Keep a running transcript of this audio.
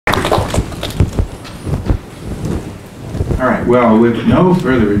All right, well, with no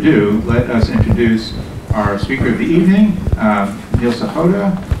further ado, let us introduce our speaker of the evening, Neil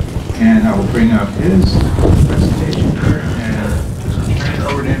Sahota, and I will bring up his presentation here and just turn it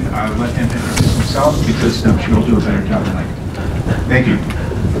over to him. I'll let him introduce himself because I'm sure he'll do a better job than I can. Thank you.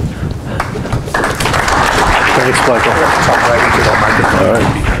 Thanks, Michael. All right.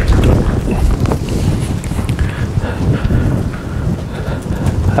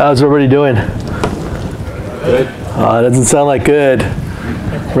 How's everybody doing? Good. Doesn't sound like good.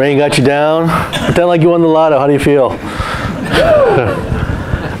 Rain got you down? Pretend like you won the lotto. How do you feel? All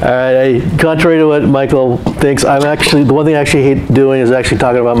right. Contrary to what Michael thinks, I'm actually, the one thing I actually hate doing is actually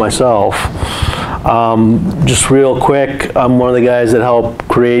talking about myself. Just real quick, I'm one of the guys that helped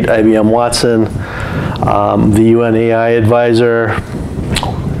create IBM Watson, the UN AI advisor.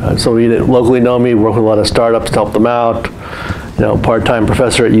 Some of you that locally know me, work with a lot of startups to help them out. You know, part-time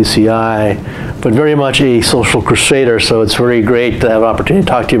professor at UCI, but very much a social crusader, so it's very great to have an opportunity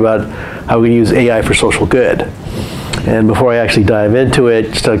to talk to you about how we can use AI for social good. And before I actually dive into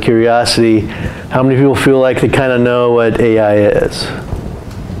it, just out of curiosity, how many people feel like they kind of know what AI is?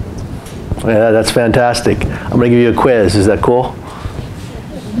 Yeah, that's fantastic. I'm going to give you a quiz. Is that cool?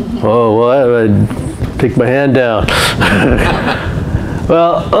 Oh, well, I take my hand down.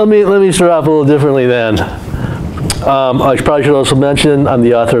 Well, let me start off a little differently then. I probably should also mention I'm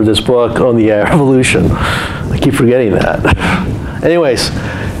the author of this book, Own the A.I. Revolution. I keep forgetting that. Anyways,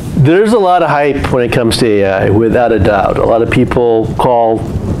 there's a lot of hype when it comes to AI, without a doubt. A lot of people call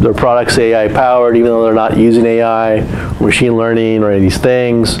their products AI powered, even though they're not using AI, or machine learning, or any of these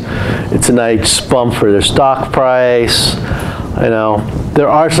things. It's a nice bump for their stock price. You know, there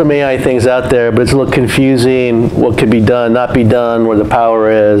are some AI things out there, but it's a little confusing. What could be done, not be done, where the power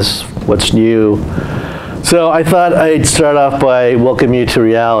is, what's new. So I thought I'd start off by welcoming you to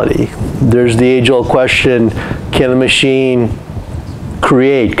reality. There's the age-old question, can a machine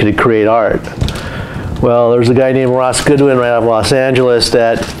create? Could it create art? Well, there's a guy named Ross Goodwin right out of Los Angeles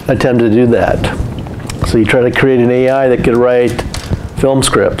that attempted to do that. So he tried to create an AI that could write film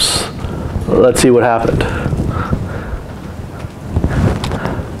scripts. Let's see what happened.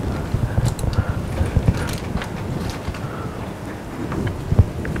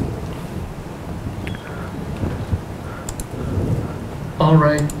 All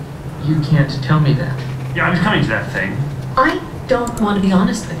right, you can't tell me that. Yeah, I'm coming to that thing. I don't want to be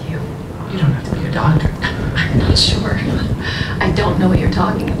honest with you. You don't have to be a doctor. I'm not sure. I don't know what you're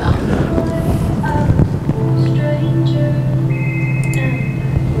talking about.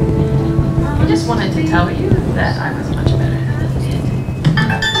 I just wanted to tell you that I was much better.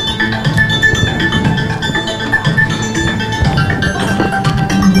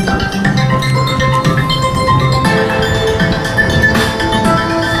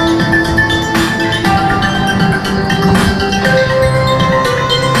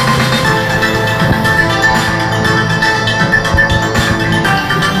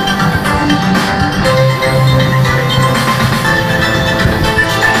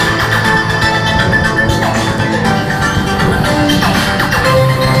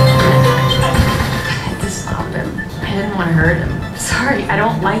 I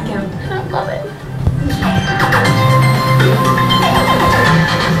don't like him. I don't love it.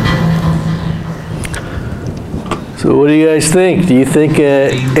 So what do you guys think? Do you think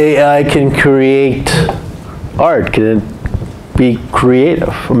AI can create art? Can it be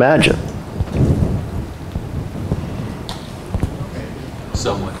creative? Imagine.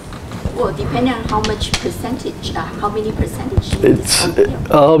 Somewhat. Well, depending on how much percentage, how many percentage.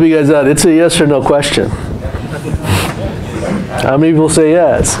 I'll help you guys out. It's a yes or no question. How many people say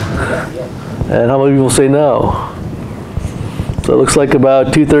yes? And how many people say no? So it looks like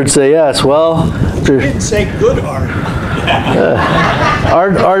about 2/3 say yes. Well, you didn't say good art.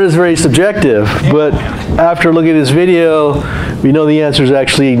 Art is very subjective, but after looking at this video, we know the answer is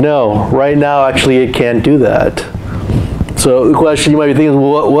actually no. Right now, actually, it can't do that. So the question you might be thinking,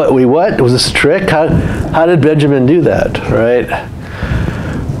 what? Was this a trick? How did Benjamin do that, right?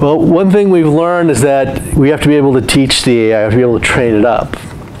 Well, one thing we've learned is that we have to be able to teach the AI, we have to be able to train it up.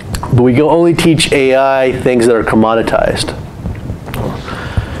 But we can only teach AI things that are commoditized.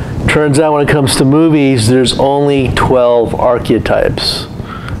 Turns out when it comes to movies, there's only 12 archetypes.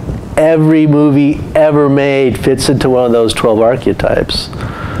 Every movie ever made fits into one of those 12 archetypes.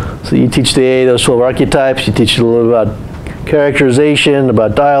 So you teach the AI those 12 archetypes, you teach it a little bit about characterization,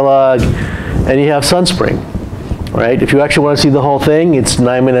 about dialogue, and you have Sunspring. Right? If you actually want to see the whole thing, it's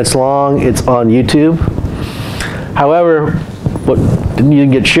 9 minutes long. It's on YouTube. However, what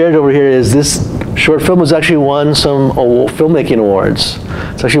didn't get shared over here is this Short film has actually won some filmmaking awards.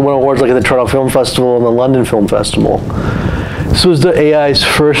 It's actually won awards like at the Toronto Film Festival and the London Film Festival. This was the AI's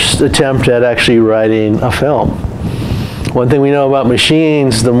first attempt at actually writing a film. One thing we know about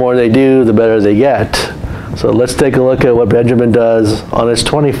machines, the more they do, the better they get. So let's take a look at what Benjamin does on his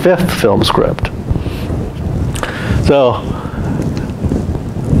 25th film script. So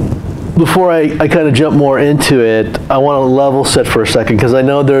before I kind of jump more into it, I want to level set for a second because I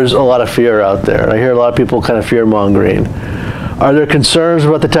know there's a lot of fear out there. I hear a lot of people kind of fear mongering. Are there concerns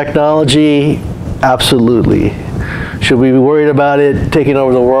about the technology? Absolutely. Should we be worried about it taking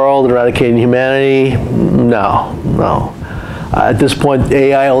over the world, eradicating humanity? No, no. At this point,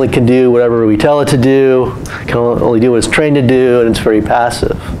 AI only can do whatever we tell it to do, can only do what it's trained to do, and it's very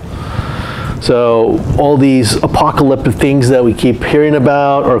passive. So all these apocalyptic things that we keep hearing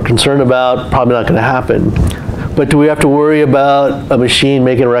about or concerned about, probably not going to happen. But do we have to worry about a machine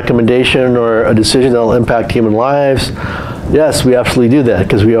making a recommendation or a decision that will impact human lives? Yes, we absolutely do that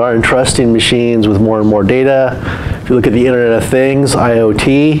because we are entrusting machines with more and more data. If you look at the Internet of Things,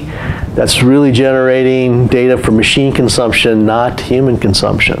 IoT, that's really generating data for machine consumption, not human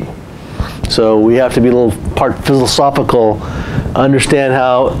consumption. So we have to be a little part philosophical, understand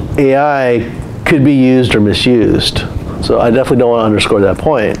how AI could be used or misused. So I definitely don't want to underscore that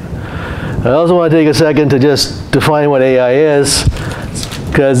point. I also want to take a second to just define what AI is,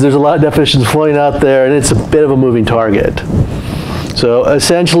 because there's a lot of definitions floating out there, and it's a bit of a moving target. So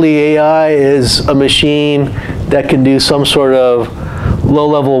essentially, AI is a machine that can do some sort of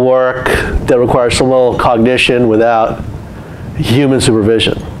low-level work that requires some level of cognition without human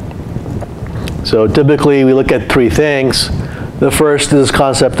supervision. So typically, we look at three things. The first is this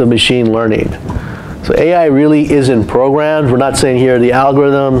concept of machine learning. So AI really isn't programmed. We're not saying here the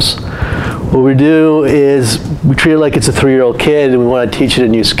algorithms. What we do is we treat it like it's a 3-year-old kid and we want to teach it a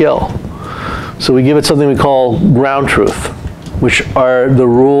new skill. So we give it something we call ground truth, which are the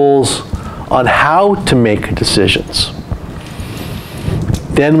rules on how to make decisions.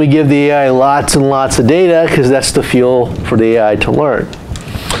 Then we give the AI lots and lots of data because that's the fuel for the AI to learn.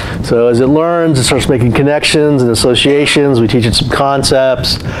 So as it learns, it starts making connections and associations. We teach it some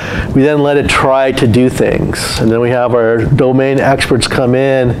concepts. We then let it try to do things. And then we have our domain experts come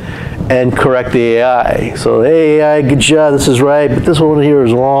in and correct the AI. So, hey, AI, good job, this is right, but this one here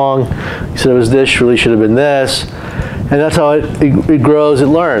is wrong. You said it was this, really should have been this. And that's how it grows, it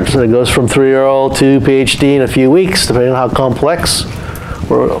learns. And it goes from 3-year-old to PhD in a few weeks, depending on how complex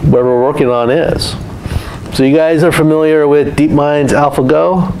whatever we're working on is. So you guys are familiar with DeepMind's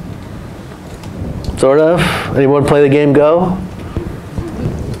AlphaGo? Sort of? Anyone play the game Go?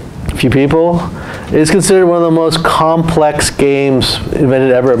 A few people? It's considered one of the most complex games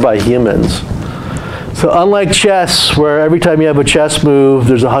invented ever by humans. So unlike chess, where every time you have a chess move,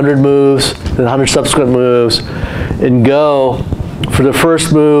 there's 100 moves, then 100 subsequent moves, in Go, for the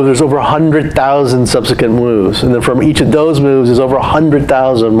first move, there's over 100,000 subsequent moves. And then from each of those moves, there's over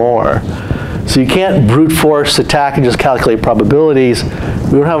 100,000 more. So you can't brute force attack and just calculate probabilities. We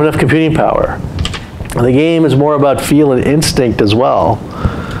don't have enough computing power. And the game is more about feel and instinct as well.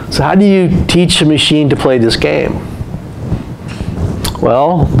 So how do you teach a machine to play this game?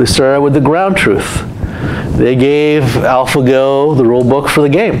 Well, they started with the ground truth. They gave AlphaGo the rule book for the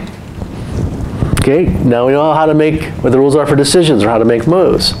game. Okay, now we know how to make, what the rules are for decisions or how to make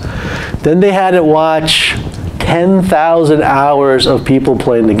moves. Then they had it watch 10,000 hours of people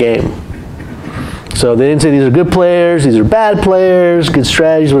playing the game. So they didn't say these are good players, these are bad players, good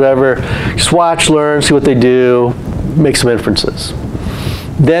strategies, whatever. Just watch, learn, see what they do, make some inferences.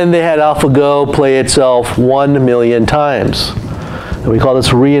 Then they had AlphaGo play itself 1 million times. And we call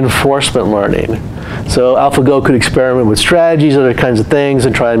this reinforcement learning. So AlphaGo could experiment with strategies, other kinds of things,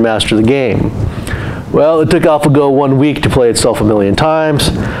 and try and master the game. Well, it took AlphaGo 1 week to play itself 1 million times,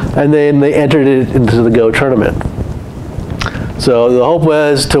 and then they entered it into the Go tournament. So the hope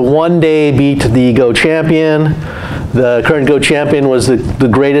was to one day beat the Go champion. The current Go champion was the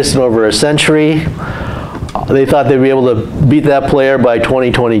greatest in over a century. They thought they'd be able to beat that player by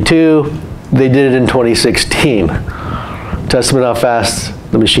 2022. They did it in 2016. Testament how fast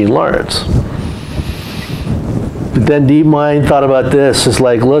the machine learns. But then DeepMind thought about this. It's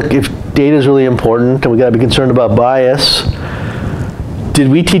like, look, if data is really important and we got to be concerned about bias, did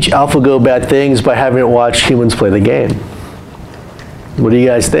we teach AlphaGo bad things by having it watch humans play the game? What do you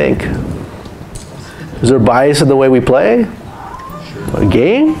guys think? Is there bias in the way we play a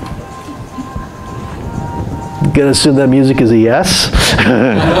game? I'm gonna assume that music is a yes.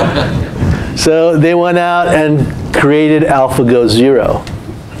 So they went out and created AlphaGo 0.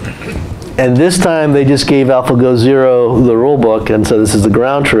 And this time they just gave AlphaGo 0 the rule book and said this is the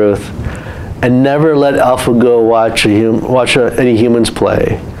ground truth. and never let AlphaGo watch any humans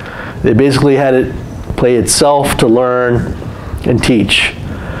play. They basically had it play itself to learn and teach.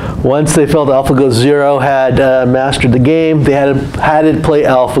 Once they felt AlphaGo 0 had mastered the game, they had it play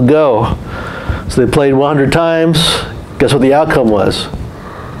AlphaGo. So they played 100 times. Guess what the outcome was?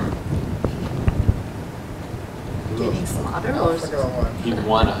 Getting smarter or He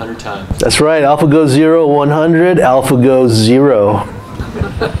won 100 times. That's right. AlphaGo 0, 100. AlphaGo 0.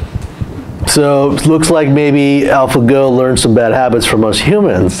 So it looks like maybe AlphaGo learned some bad habits from us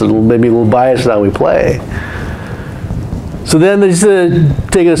humans. Maybe a little biased in how we play. So then they just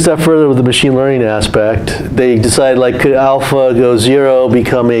take it a step further with the machine learning aspect. They decided, like, could AlphaGo 0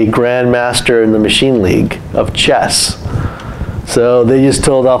 become a grandmaster in the machine league of chess? So they just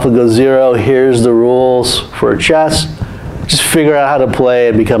told AlphaGo 0, here's the rules for chess. Just figure out how to play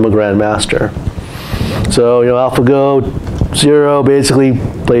and become a grandmaster. So, AlphaGo 0 basically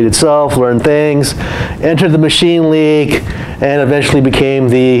played itself, learned things, entered the machine league, and eventually became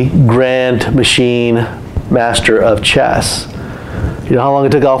the grand machine master of chess. You know how long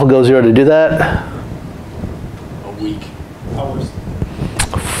it took AlphaGo 0 to do that? A week.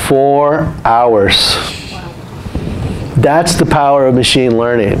 4 hours. That's the power of machine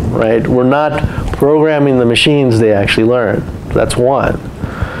learning, right? We're not programming the machines, they actually learn. That's one.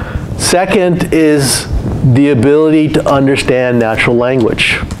 Second is the ability to understand natural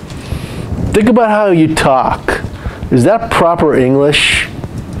language. Think about how you talk. Is that proper English?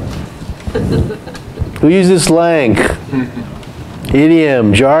 Who uses slang?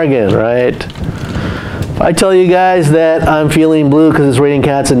 Idiom, jargon, right? If I tell you guys that I'm feeling blue because it's raining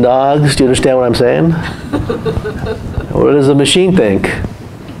cats and dogs, do you understand what I'm saying? What does the machine think?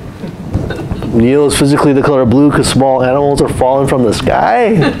 Neil is physically the color blue because small animals are falling from the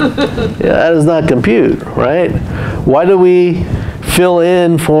sky? Yeah, that does not compute, right? Why do we fill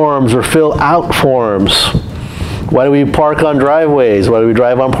in forms or fill out forms? Why do we park on driveways? Why do we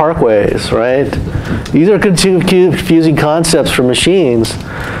drive on parkways, right? These are confusing concepts for machines.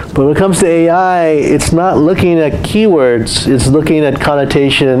 But when it comes to AI, it's not looking at keywords, it's looking at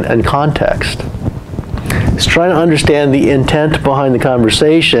connotation and context. It's trying to understand the intent behind the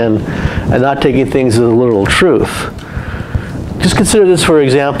conversation and not taking things as a literal truth. Just consider this for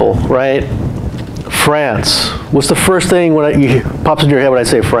example, right? France. What's the first thing pops in your head when I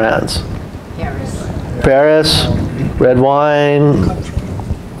say France? Paris. Paris, red wine,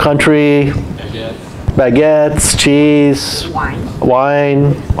 country, baguettes, cheese,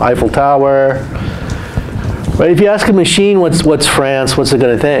 wine, Eiffel Tower. Right? If you ask a machine what's France, what's it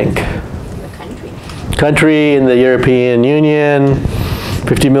going to think? The country. Country in the European Union,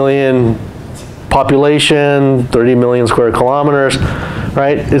 50 million population, 30 million square kilometers,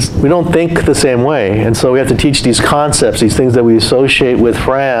 right? We don't think the same way. And so we have to teach these concepts, these things that we associate with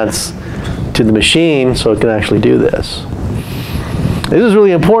France to the machine so it can actually do this. This is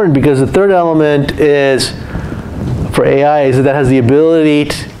really important because the third element is, for AI, is that it has the ability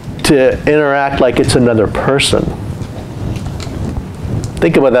to interact like it's another person.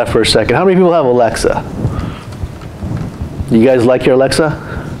 Think about that for a second. How many people have Alexa? You guys like your Alexa?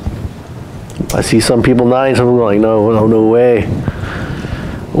 I see some people nodding, some people going, no way.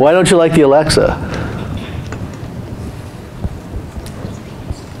 Why don't you like the Alexa?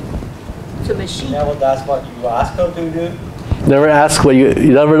 The machine. Never does what you ask her to do. Never ask what you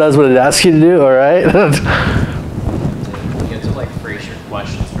never does what it asks you to do, all right? You have to phrase your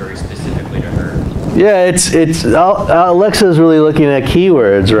questions very specifically to her. Yeah, Alexa is really looking at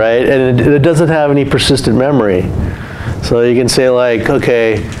keywords, right? And it doesn't have any persistent memory. So you can say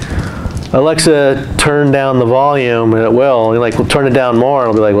okay, Alexa, turn down the volume, and it will. And we'll turn it down more,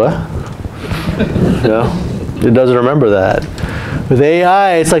 and it'll be like, what? It doesn't remember that. With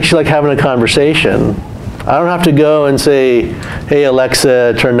AI, it's she's having a conversation. I don't have to go and say, hey,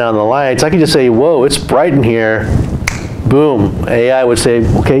 Alexa, turn down the lights. I can just say, whoa, it's bright in here. Boom. AI would say,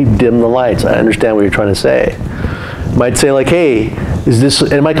 okay, dim the lights. I understand what you're trying to say. It might say hey,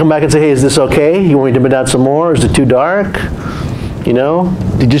 and it might come back and say, hey, is this okay? You want me to dim it down some more? Is it too dark?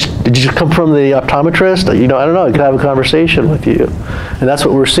 Did you just come from the optometrist? I don't know. It could have a conversation with you. And that's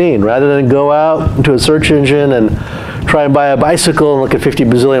what we're seeing. Rather than go out into a search engine and try and buy a bicycle and look at 50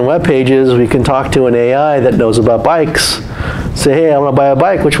 bazillion web pages, we can talk to an AI that knows about bikes. Say, hey, I want to buy a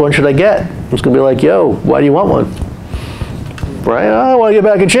bike. Which one should I get? It's going to be like, yo, why do you want one? Right? I want to get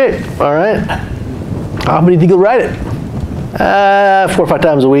back in shape. All right. How many do you think you'll ride it? 4 or 5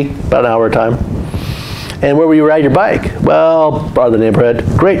 times a week, about an hour at a time. And where will you ride your bike? Well, part of the neighborhood.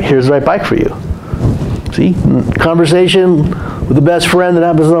 Great, here's the right bike for you. See, conversation with the best friend that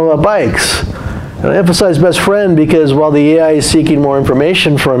happens to know about bikes. And I emphasize best friend because while the AI is seeking more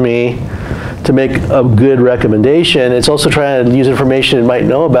information from me, to make a good recommendation. It's also trying to use information it might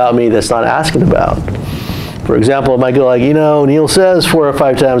know about me that's not asking about. For example, it might go like, you know, Neil says 4 or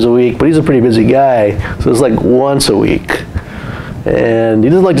 5 times a week, but he's a pretty busy guy, so it's like once a week. And he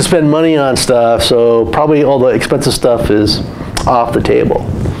doesn't like to spend money on stuff, so probably all the expensive stuff is off the table.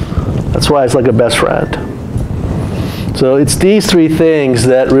 That's why it's like a best friend. So it's these 3 things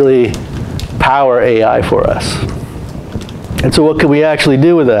that really power AI for us. And so what can we actually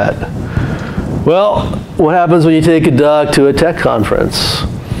do with that? Well, what happens when you take a dog to a tech conference?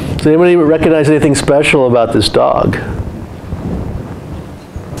 Does anybody recognize anything special about this dog?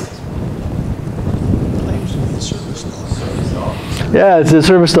 Yeah, it's a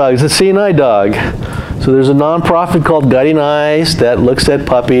service dog. It's a CNI dog. So there's a nonprofit called Guiding Eyes that looks at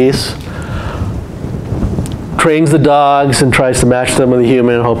puppies, trains the dogs, and tries to match them with a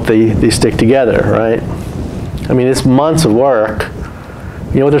human and hope they stick together, right? I mean, it's months of work.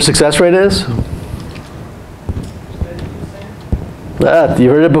 You know what their success rate is? Ah, you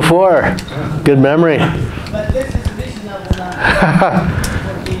heard it before. Good memory.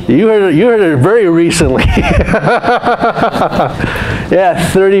 You heard it very recently. Yeah,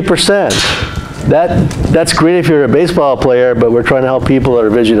 30%. That's great if you're a baseball player, but we're trying to help people that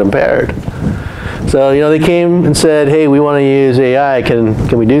are vision impaired. So, you know, they came and said, hey, we want to use AI.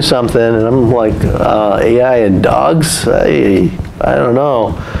 Can we do something? And I'm like, AI and dogs? I don't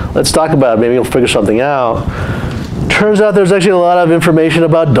know. Let's talk about it. Maybe we'll figure something out. Turns out there's actually a lot of information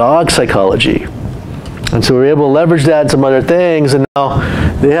about dog psychology. And so we're able to leverage that and some other things, and now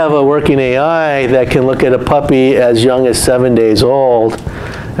they have a working AI that can look at a puppy as young as 7 days old,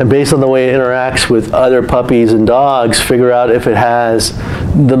 and based on the way it interacts with other puppies and dogs, figure out if it has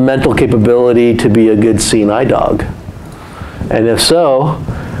the mental capability to be a good CNI dog. And if so,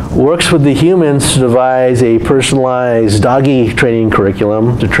 works with the humans to devise a personalized doggy training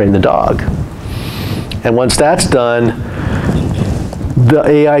curriculum to train the dog. And once that's done, the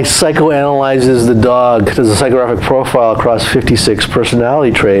AI psychoanalyzes the dog, does a psychographic profile across 56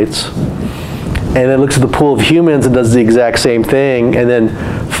 personality traits, and then looks at the pool of humans and does the exact same thing, and then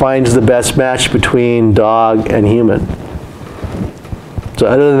finds the best match between dog and human. So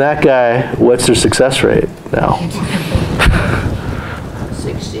other than that guy, what's their success rate now?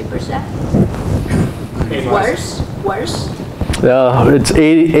 60%. Worse? No, it's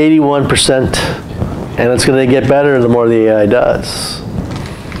 81%. And it's going to get better the more the AI does.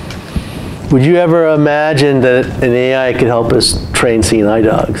 Would you ever imagine that an AI could help us train CNI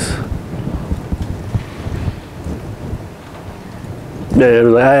dogs?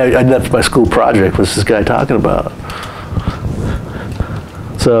 I did that for my school project. What's this guy talking about?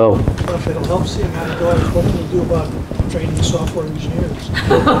 So. Well, if it'll help CNI dogs, what can you do about training software engineers?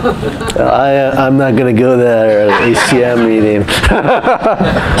 I'm not going to go there at an ACM meeting.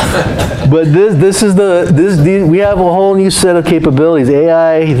 But we have a whole new set of capabilities.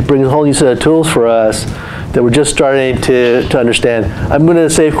 AI brings a whole new set of tools for us that we're just starting to understand. I'm going to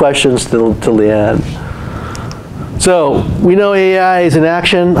save questions till the end. So we know AI is in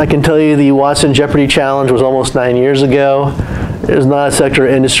action. I can tell you the Watson Jeopardy Challenge was almost 9 years ago. There's not a sector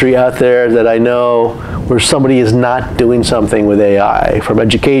of industry out there that I know where somebody is not doing something with AI, from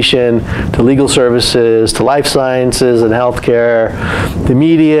education to legal services to life sciences and healthcare, to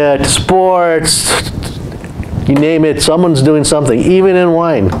media to sports, you name it, someone's doing something. Even in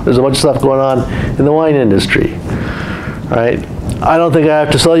wine, there's a bunch of stuff going on in the wine industry, right? I don't think I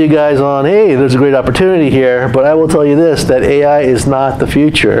have to sell you guys on, hey, there's a great opportunity here, but I will tell you this, that AI is not the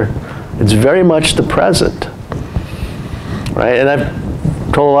future. It's very much the present, right? And I've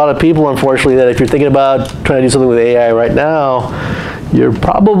told a lot of people, unfortunately, that if you're thinking about trying to do something with AI right now, you're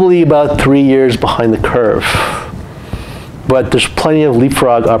probably about 3 years behind the curve. But there's plenty of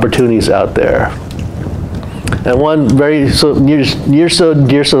leapfrog opportunities out there. And one very near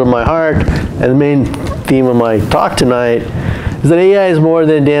to my heart, and the main theme of my talk tonight, is that AI is more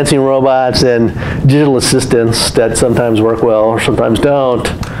than dancing robots and digital assistants that sometimes work well or sometimes don't.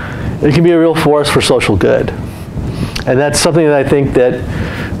 It can be a real force for social good. And that's something that I think that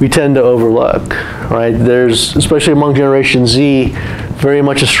we tend to overlook, right? There's, especially among Generation Z, very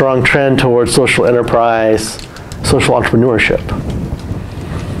much a strong trend towards social enterprise, social entrepreneurship.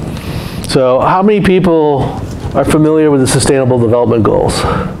 So how many people are familiar with the Sustainable Development Goals?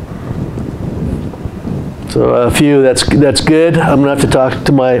 So a few, that's good. I'm going to have to talk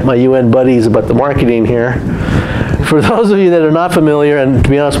to my UN buddies about the marketing here. For those of you that are not familiar, and to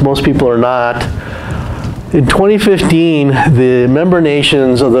be honest, most people are not, in 2015, the member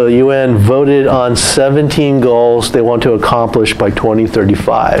nations of the UN voted on 17 goals they want to accomplish by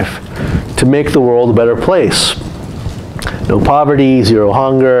 2035 to make the world a better place. No poverty, zero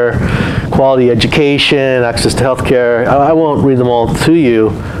hunger, quality education, access to healthcare. I won't read them all to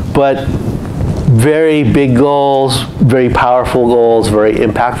you, but very big goals, very powerful goals, very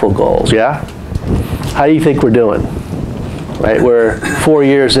impactful goals, yeah? How do you think we're doing? Right, we're 4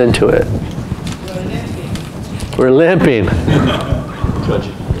 years into it. We're limping.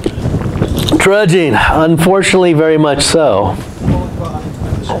 Trudging, unfortunately very much so.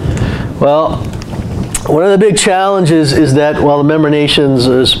 Well, one of the big challenges is that while the member nations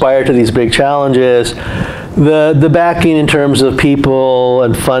aspire to these big challenges, the backing in terms of people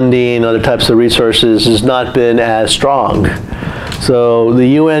and funding, other types of resources has not been as strong. So the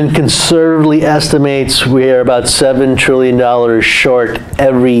UN conservatively estimates we are about $7 trillion short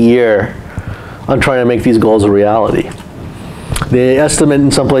every year on trying to make these goals a reality. They estimate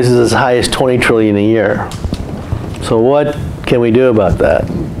in some places as high as 20 trillion a year. So what can we do about that?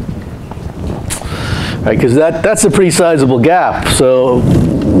 Right, because that's a pretty sizable gap. So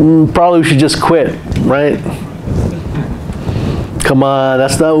probably we should just quit, right? Come on,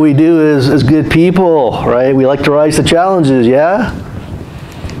 that's not what we do as good people, right? We like to rise to challenges, yeah?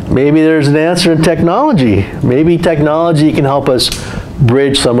 Maybe there's an answer in technology. Maybe technology can help us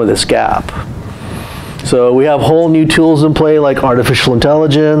bridge some of this gap. So we have whole new tools in play like artificial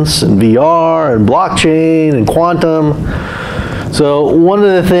intelligence and VR and blockchain and quantum. So one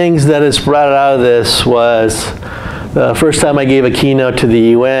of the things that is sprouted out of this was the first time I gave a keynote to the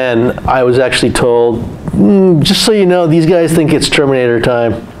UN, I was actually told, just so you know, these guys think it's Terminator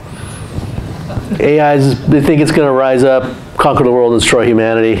time. AIs, they think it's going to rise up, conquer the world, and destroy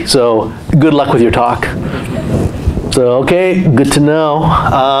humanity. So good luck with your talk. So okay, good to know.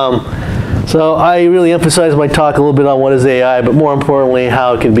 So I really emphasized my talk a little bit on what is AI, but more importantly,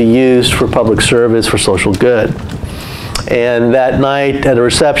 how it can be used for public service, for social good. And that night at a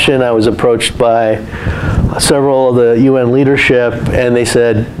reception, I was approached by several of the UN leadership, and they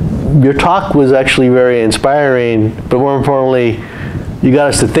said, your talk was actually very inspiring, but more importantly, you got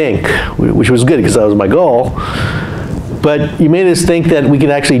us to think, which was good because that was my goal. But you made us think that we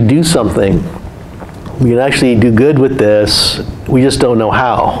can actually do something. We can actually do good with this. We just don't know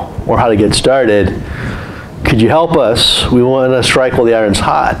how or how to get started. Could you help us? We want to strike while the iron's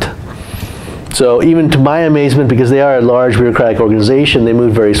hot. So even to my amazement, because they are a large bureaucratic organization, they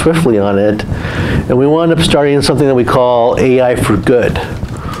moved very swiftly on it. And we wound up starting something that we call AI for Good.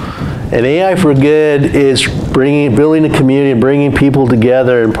 And AI for Good is building a community, bringing people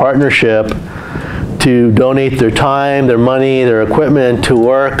together in partnership to donate their time, their money, their equipment to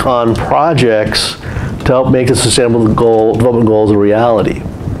work on projects to help make the Sustainable Development Goals a reality.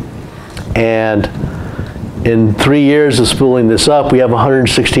 And in 3 years of spooling this up, we have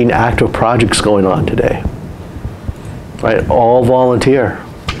 116 active projects going on today. Right, all volunteer.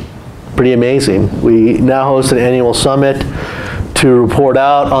 Pretty amazing. We now host an annual summit to report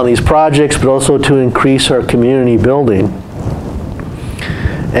out on these projects, but also to increase our community building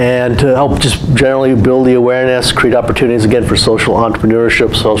and to help just generally build the awareness, create opportunities again for social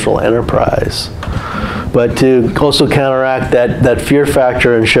entrepreneurship, social enterprise. But to also counteract that fear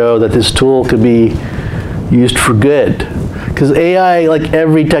factor and show that this tool could be used for good. Because AI, like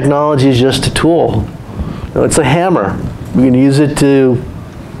every technology, is just a tool. You know, it's a hammer. We can use it to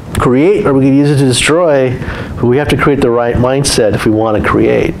create or we can use it to destroy, but we have to create the right mindset if we want to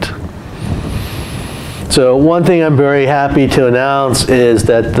create. So one thing I'm very happy to announce is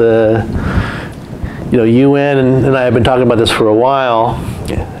that the UN and I have been talking about this for a while,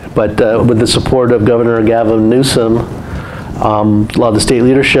 but with the support of Governor Gavin Newsom, a lot of the state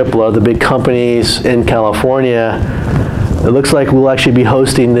leadership, a lot of the big companies in California, it looks like we'll actually be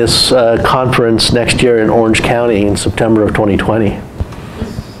hosting this conference next year in Orange County in September of 2020.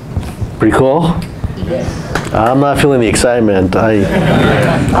 Pretty cool? Yes. I'm not feeling the excitement.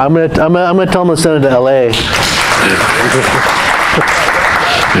 I'm gonna tell them to send it to LA.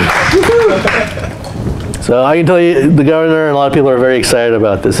 So I can tell you, the governor and a lot of people are very excited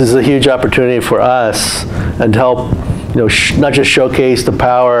about this. This is a huge opportunity for us and to help, not just showcase the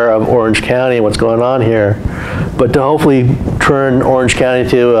power of Orange County and what's going on here, but to hopefully turn Orange County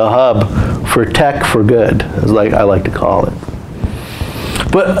to a hub for tech for good, as I like to call it.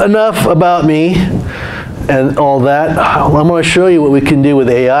 But enough about me and all that. I'm going to show you what we can do with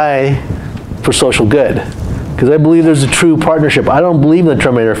AI for social good. Because I believe there's a true partnership. I don't believe in the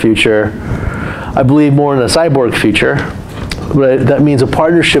Terminator future. I believe more in a cyborg future. But that means a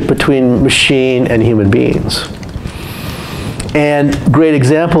partnership between machine and human beings. And a great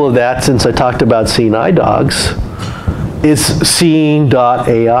example of that, since I talked about seeing eye dogs, is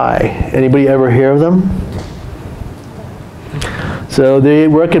Seeing.ai. Anybody ever hear of them? So they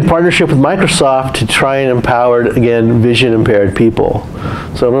work in partnership with Microsoft to try and empower, again, vision impaired people.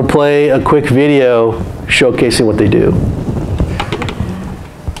 So I'm going to play a quick video showcasing what they do.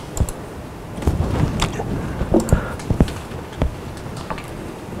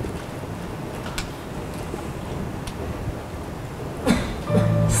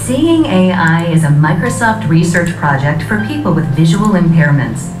 Seeing AI is a Microsoft research project for people with visual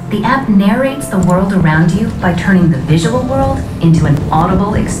impairments. The app narrates the world around you by turning the visual world into an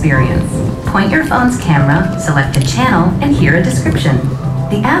audible experience. Point your phone's camera, select a channel, and hear a description.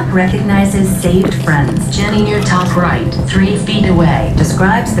 The app recognizes saved friends. Jenny, near top right, 3 feet away.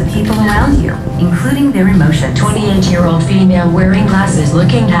 Describes the people around you, including their emotions. 28-year-old female wearing glasses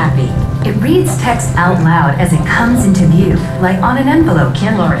looking happy. It reads text out loud as it comes into view, like on an envelope.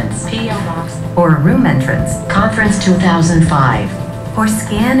 Ken Lawrence, P.O. Box. Or a room entrance. Conference 2005. Or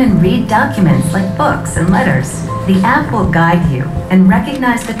scan and read documents like books and letters. The app will guide you and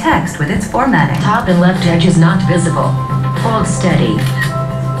recognize the text with its formatting. Top and left edge is not visible. Hold steady.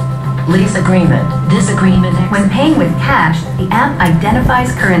 Lease agreement. This agreement. When paying with cash, the app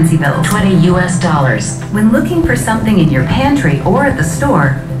identifies currency bills. $20 US. When looking for something in your pantry or at the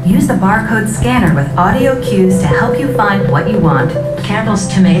store, use the barcode scanner with audio cues to help you find what you want. Campbell's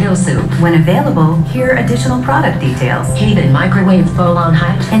tomato soup. When available, hear additional product details. Haven microwave bowl on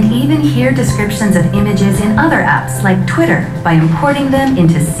height. And even hear descriptions of images in other apps like Twitter by importing them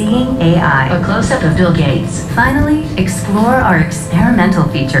into Seeing AI. A close-up of Bill Gates. Finally, explore our experimental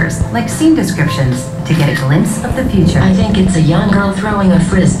features like scene descriptions to get a glimpse of the future. I think it's a young girl throwing a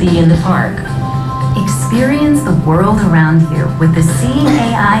frisbee in the park. Experience the world around you with the Seeing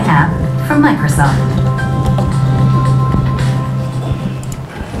AI app from Microsoft.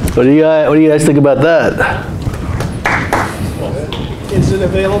 What do you guys think about that? Is it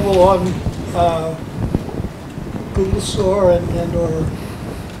available on Google Store and or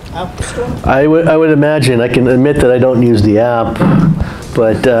Apple Store? I would imagine. I can admit that I don't use the app,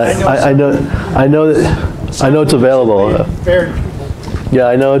 but I know it's available. Very people. Yeah,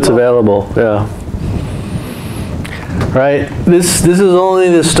 I know it's available. Yeah. Right. This is only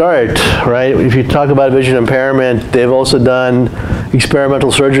the start. Right. If you talk about vision impairment, they've also done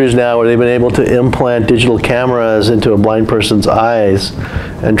experimental surgeries now where they've been able to implant digital cameras into a blind person's eyes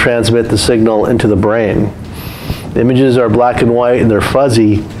and transmit the signal into the brain. The images are black and white and they're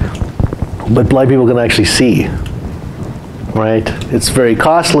fuzzy, but blind people can actually see. Right? It's very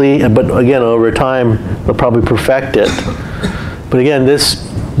costly, but again, over time, they'll probably perfect it. But again, this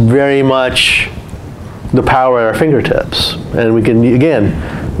very much the power at our fingertips. And we can, again,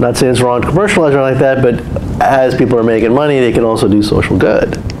 not saying it's wrong to commercialize or like that, but as people are making money, they can also do social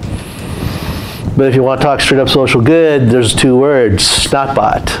good. But if you want to talk straight up social good, there's 2 words,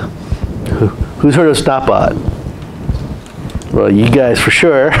 Snotbot. Who's heard of Snotbot? Well, you guys for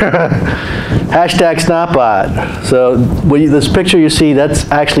sure. Hashtag Snotbot. So this picture you see,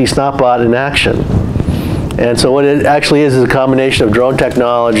 that's actually Snotbot in action. And so what it actually is a combination of drone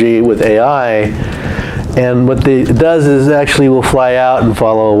technology with AI. And what it does is actually will fly out and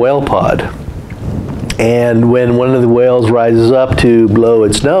follow a whale pod. And when one of the whales rises up to blow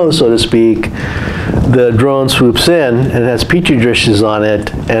its nose, so to speak, the drone swoops in and has petri dishes on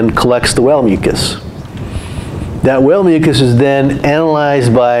it and collects the whale mucus. That whale mucus is then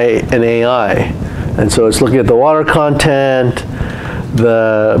analyzed by an AI. And so it's looking at the water content,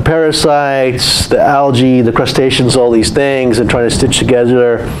 the parasites, the algae, the crustaceans, all these things, and trying to stitch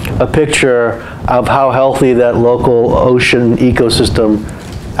together a picture of how healthy that local ocean ecosystem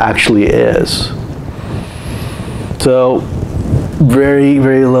actually is. So very,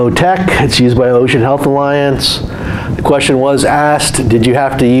 very low tech. It's used by Ocean Health Alliance. The question was asked, did you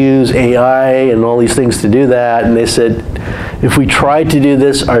have to use AI and all these things to do that? And they said, if we tried to do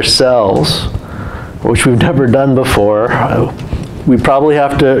this ourselves, which we've never done before, we probably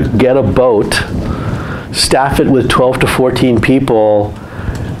have to get a boat, staff it with 12 to 14 people,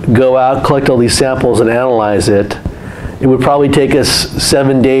 go out, collect all these samples and analyze it. It would probably take us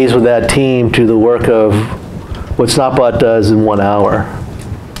 7 days with that team to the work of what Snotbot does in 1 hour.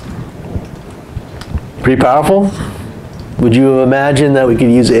 Pretty powerful? Would you imagine that we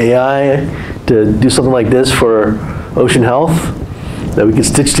could use AI to do something like this for ocean health? That we could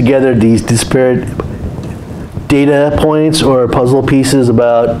stitch together these disparate data points or puzzle pieces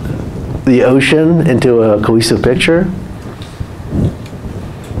about the ocean into a cohesive picture?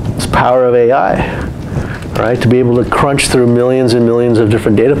 It's the power of AI, right? To be able to crunch through millions and millions of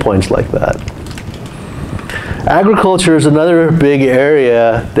different data points like that. Agriculture is another big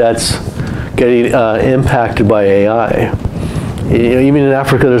area that's getting impacted by AI. Even in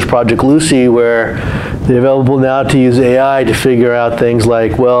Africa, there's Project Lucy, where they're available now to use AI to figure out things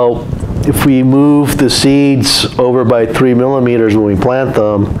like, well, if we move the seeds over by 3 millimeters when we plant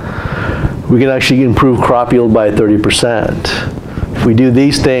them, we can actually improve crop yield by 30%. If we do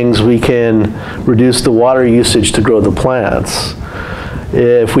these things, we can reduce the water usage to grow the plants.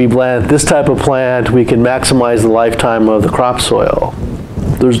 If we plant this type of plant, we can maximize the lifetime of the crop soil.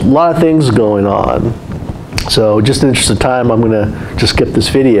 There's a lot of things going on. So just in the interest of time, I'm going to just skip this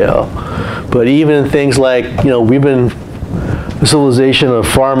video. But even things like, we've been a civilization of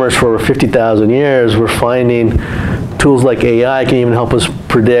farmers for over 50,000 years. We're finding tools like AI can even help us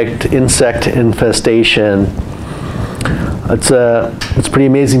predict insect infestation. It's pretty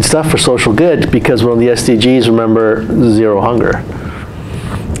amazing stuff for social good, because one of the SDGs, remember, zero hunger.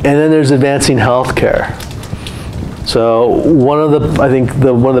 And then there's advancing healthcare. So one of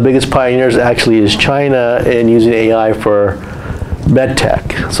the biggest pioneers actually is China in using AI for med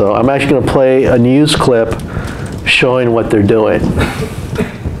tech. So I'm actually going to play a news clip showing what they're doing.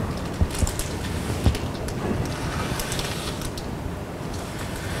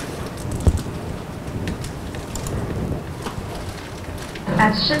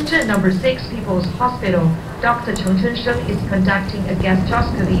 At Shenzhen No. 6 People's Hospital, Dr. Cheng Chunsheng is conducting a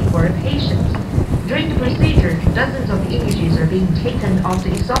gastroscopy for a patient. During the procedure, dozens of images are being taken of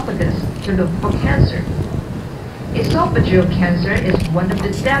the esophagus to look for cancer. Esophageal cancer is one of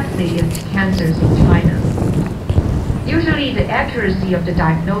the deadliest cancers in China. Usually, the accuracy of the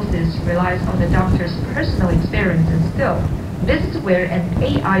diagnosis relies on the doctor's personal experience and skill. This is where an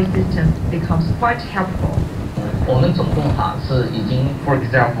AI system becomes quite helpful. For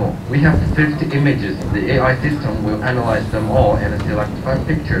example, we have 50 images. The AI system will analyze them all and select 5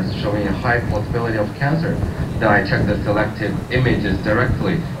 pictures showing a high possibility of cancer. Then I check the selected images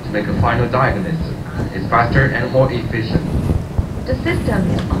directly to make a final diagnosis. It's faster and more efficient. The system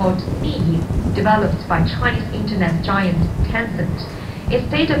is called Ningbo, developed by Chinese internet giant Tencent. Its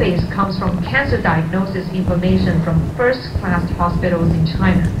database comes from cancer diagnosis information from first-class hospitals in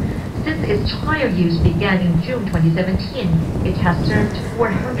China. Since its trial use began in June 2017, it has served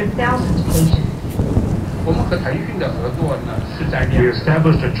 400,000 patients. We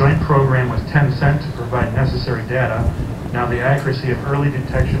established a joint program with Tencent to provide necessary data. Now the accuracy of early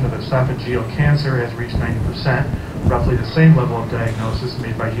detection of esophageal cancer has reached 90%, roughly the same level of diagnosis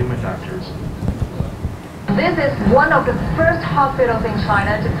made by human doctors. This is one of the first hospitals in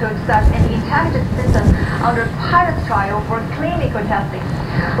China to put such an intelligent system under pilot trial for clinical testing.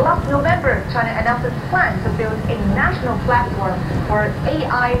 Last November, China announced its plan to build a national platform for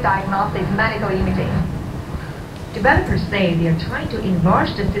AI diagnostic medical imaging. Developers say they are trying to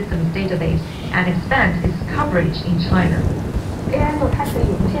enlarge the system's database and expand its coverage in China.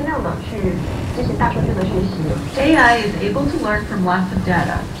 AI is able to learn from lots of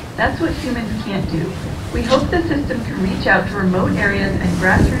data. That's what humans can't do. We hope the system can reach out to remote areas and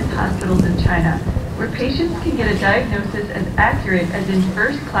grassroots hospitals in China, where patients can get a diagnosis as accurate as in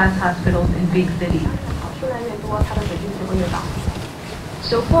first-class hospitals in big cities.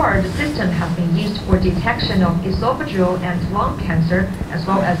 So far, the system has been used for detection of esophageal and lung cancer, as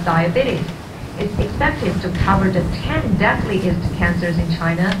well as diabetes. It's expected to cover the 10 deadliest cancers in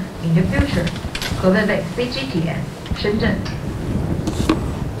China in the future. 何薇薇 CGTN 深圳。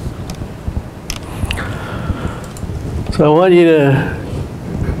 So I want you to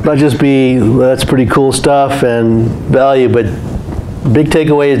not just be, that's pretty cool stuff and value, but big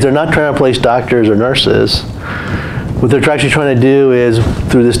takeaway is they're not trying to replace doctors or nurses. What they're actually trying to do is,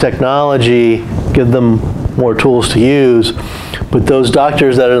 through this technology, give them more tools to use. But those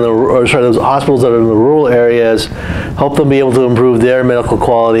doctors that are in those hospitals that are in the rural areas, help them be able to improve their medical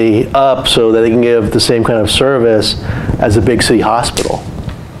quality up so that they can give the same kind of service as a big city hospital.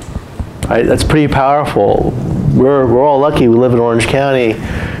 Right? That's pretty powerful. We're all lucky we live in Orange County.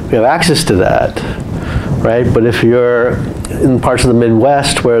 We have access to that, right? But if you're in parts of the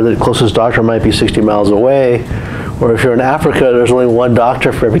Midwest where the closest doctor might be 60 miles away, or if you're in Africa, there's only one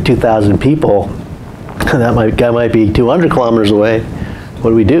doctor for every 2,000 people, and that guy might be 200 kilometers away, what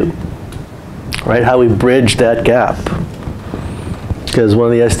do we do? Right? How do we bridge that gap? Because one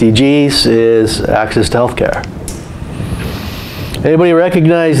of the SDGs is access to healthcare. Anybody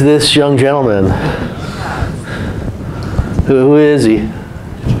recognize this young gentleman? Who is he?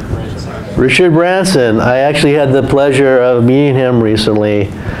 Richard Branson. I actually had the pleasure of meeting him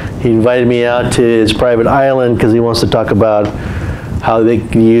recently. He invited me out to his private island because he wants to talk about how they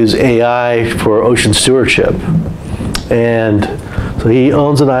can use AI for ocean stewardship. And so he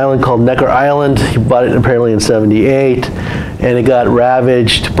owns an island called Necker Island. He bought it apparently in '78, and it got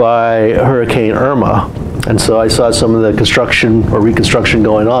ravaged by Hurricane Irma. And so I saw some of the construction or reconstruction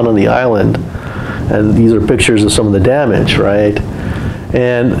going on the island. And these are pictures of some of the damage, right?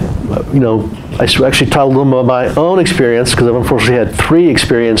 And, you know, I actually told them about my own experience, because I've unfortunately had 3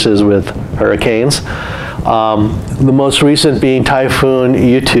 experiences with hurricanes. The most recent being Typhoon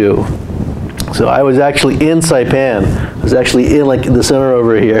U2. So I was actually in Saipan. I was actually in like the center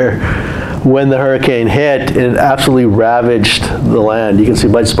over here when the hurricane hit, and it absolutely ravaged the land. You can see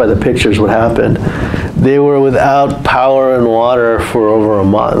just by the pictures what happened. They were without power and water for over a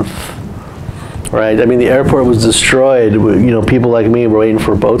month. Right? I mean, the airport was destroyed. You know, people like me were waiting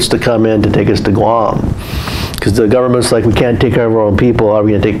for boats to come in to take us to Guam. Because the government's like, we can't take care of our own people. How are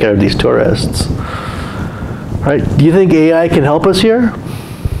we going to take care of these tourists? Right? Do you think AI can help us here?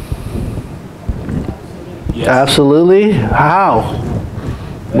 Yes. Absolutely. How?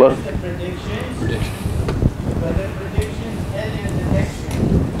 What?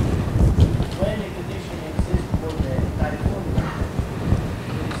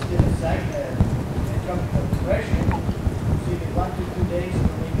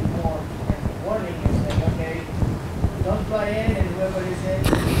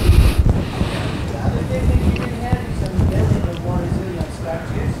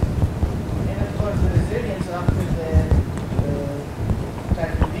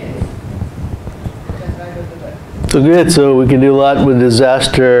 So good, so we can do a lot with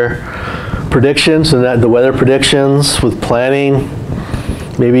disaster predictions and that the weather predictions with planning,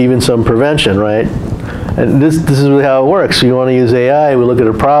 maybe even some prevention, right? And this is really how it works. You want to use AI, we look at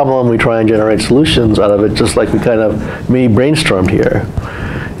a problem, we try and generate solutions out of it, just like we kind of mini brainstormed here.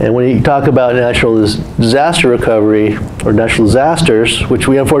 And when you talk about natural disaster recovery or natural disasters, which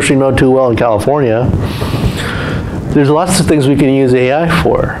we unfortunately know too well in California, there's lots of things we can use AI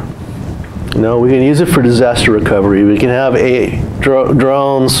for. You know, we can use it for disaster recovery. We can have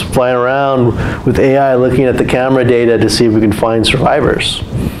drones flying around with AI looking at the camera data to see if we can find survivors.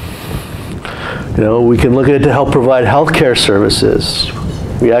 You know, we can look at it to help provide healthcare services.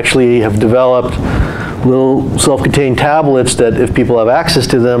 We actually have developed little self-contained tablets that if people have access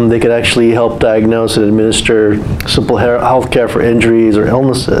to them, they could actually help diagnose and administer simple healthcare for injuries or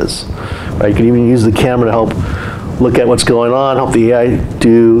illnesses. Right? You can even use the camera to help look at what's going on, help the AI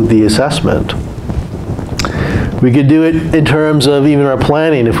do the assessment. We could do it in terms of even our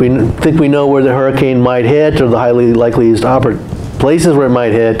planning. If we think we know where the hurricane might hit or the highly likeliest places where it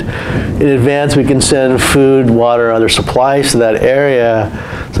might hit, in advance we can send food, water, other supplies to that area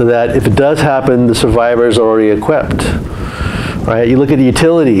so that if it does happen, the survivors are already equipped. Right? You look at the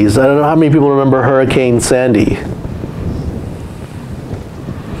utilities. I don't know how many people remember Hurricane Sandy.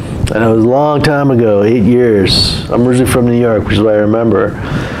 I know it was a long time ago, 8 years. I'm originally from New York, which is what I remember.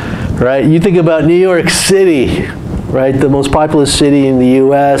 Right? You think about New York City, right? The most populous city in the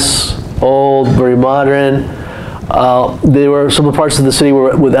U.S., old, very modern. Some of the parts of the city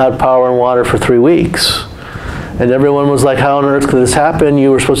were without power and water for 3 weeks. And everyone was like, how on earth could this happen?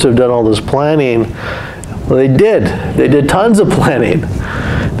 You were supposed to have done all this planning. Well, they did. They did tons of planning.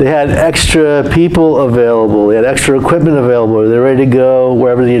 They had extra people available. They had extra equipment available. They were ready to go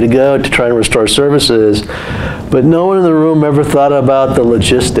wherever they needed to go to try and restore services. But no one in the room ever thought about the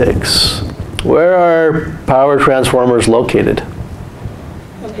logistics. Where are power transformers located?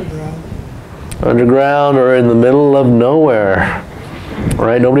 Underground. Underground or in the middle of nowhere.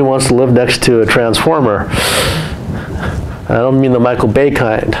 Right? Nobody wants to live next to a transformer. I don't mean the Michael Bay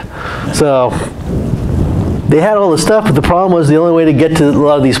kind. So they had all the stuff, but the problem was the only way to get to a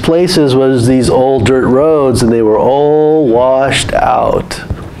lot of these places was these old dirt roads, and they were all washed out.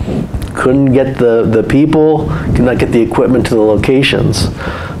 Couldn't get the people, could not get the equipment to the locations.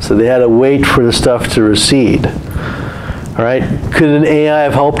 So they had to wait for the stuff to recede. All right, could an AI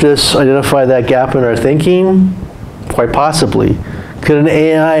have helped us identify that gap in our thinking? Quite possibly. Could an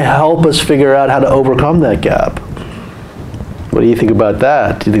AI help us figure out how to overcome that gap? What do you think about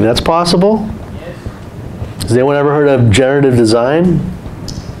that? Do you think that's possible? Yes. Has anyone ever heard of generative design?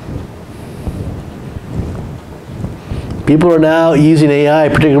 People are now using AI,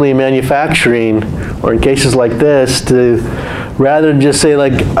 particularly in manufacturing, or in cases like this, to rather than just say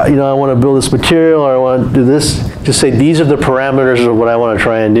like, you know, I want to build this material or I want to do this, just say these are the parameters of what I want to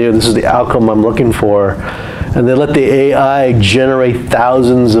try and do. This is the outcome I'm looking for. And then let the AI generate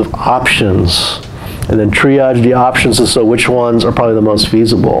thousands of options and then triage the options and so which ones are probably the most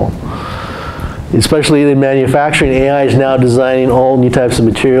feasible. Especially in manufacturing, AI is now designing all new types of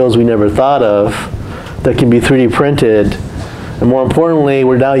materials we never thought of that can be 3D printed. And more importantly,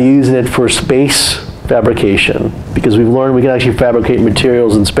 we're now using it for space fabrication because we've learned we can actually fabricate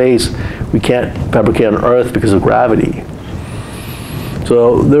materials in space we can't fabricate on Earth because of gravity. So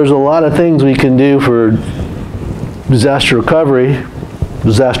So there's a lot of things we can do for disaster recovery,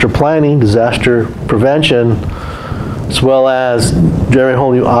 disaster planning, disaster prevention, as well as generating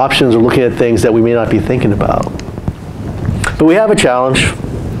whole new options or looking at things that we may not be thinking about. But we have a challenge,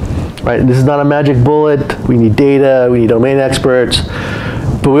 right? This is not a magic bullet. We need data, we need domain experts,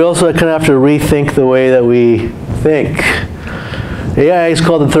 but we also kind of have to rethink the way that we think. AI is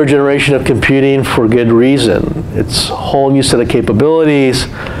called the third generation of computing for good reason. It's a whole new set of capabilities,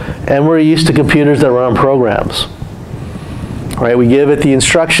 and we're used to computers that run on programs. Right? We give it the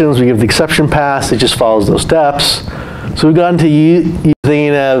instructions, we give the exception pass, it just follows those steps. So we've gotten to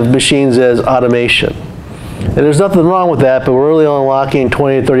thinking of machines as automation. And there's nothing wrong with that, but we're really unlocking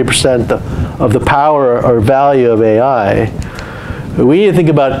 20 to 30% of the power or value of AI. But we need to think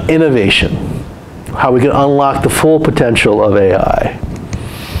about innovation, how we can unlock the full potential of AI.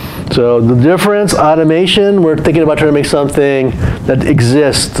 So the difference, automation, we're thinking about trying to make something that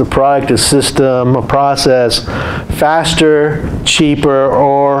exists, a product, a system, a process, faster, cheaper,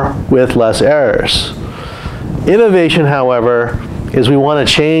 or with less errors. Innovation, however, is we want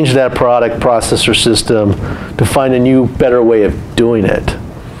to change that product, process, or system to find a new, better way of doing it.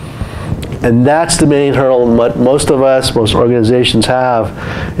 And that's the main hurdle most of us, most organizations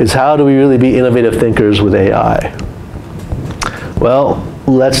have, is how do we really be innovative thinkers with AI? Well,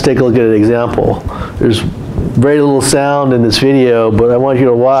 let's take a look at an example. There's very little sound in this video, but I want you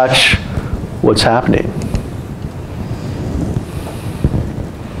to watch what's happening.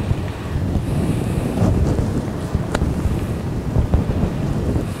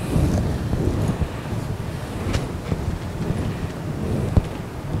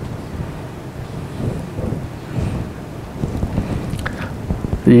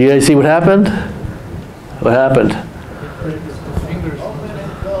 You guys see what happened? What happened?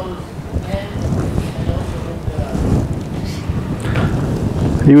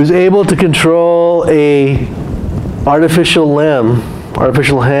 He was able to control a artificial limb,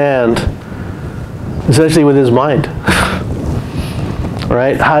 artificial hand, essentially with his mind.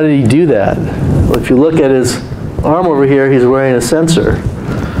 Right? How did he do that? Well, if you look at his arm over here, he's wearing a sensor.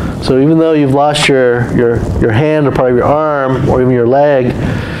 So even though you've lost your hand or part of your arm or even your leg,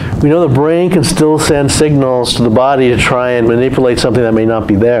 we know the brain can still send signals to the body to try and manipulate something that may not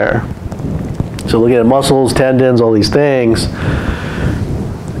be there. So looking at muscles, tendons, all these things,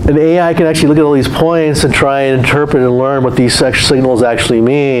 an AI can actually look at all these points and try and interpret and learn what these signals actually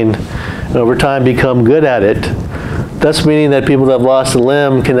mean, and over time become good at it. Thus meaning that people that have lost a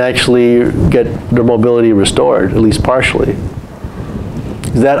limb can actually get their mobility restored, at least partially.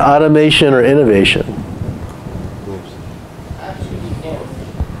 Is that automation or innovation?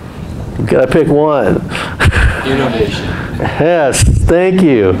 You've got to pick one. Innovation. Yes, thank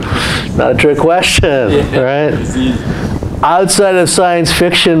you. Not a trick question, right? Outside of science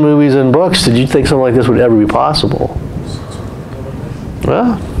fiction movies and books, did you think something like this would ever be possible?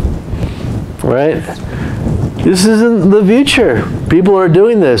 Well, right? This isn't the future. People are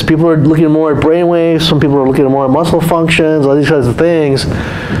doing this. People are looking more at brainwaves. Some people are looking at more at muscle functions, all these kinds of things.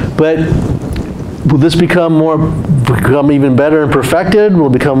 But will this become even better and perfected? Will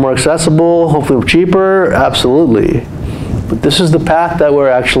it become more accessible, hopefully cheaper? Absolutely. But this is the path that we're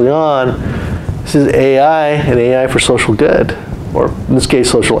actually on. This is AI, and AI for social good, or in this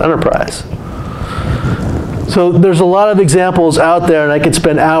case, social enterprise. So there's a lot of examples out there, and I could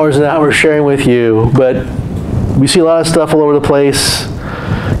spend hours and hours sharing with you, but we see a lot of stuff all over the place.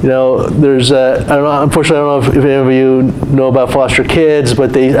 You know, there's, unfortunately, I don't know if any of you know about foster kids,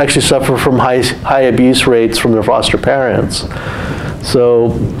 but they actually suffer from high abuse rates from their foster parents.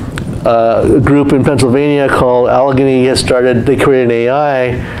 So a group in Pennsylvania called Allegheny has started, they created an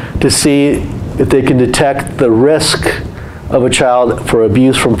AI to see if they can detect the risk of a child for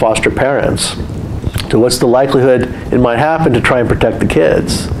abuse from foster parents. So what's the likelihood it might happen to try and protect the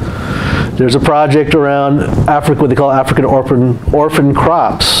kids? There's a project around Africa, what they call African orphan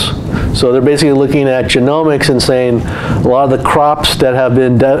crops. So they're basically looking at genomics and saying a lot of the crops that have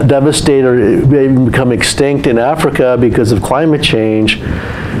been devastated or even become extinct in Africa because of climate change,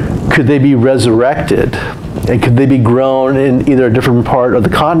 could they be resurrected? And could they be grown in either a different part of the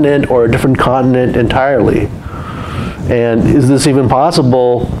continent or a different continent entirely? And is this even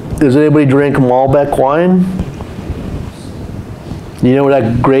possible? Does anybody drink Malbec wine? You know where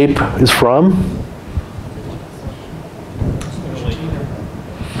that grape is from?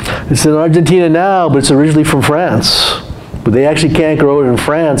 It's in Argentina now, but it's originally from France. But they actually can't grow it in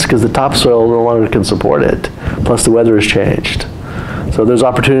France because the topsoil no longer can support it. Plus the weather has changed. So there's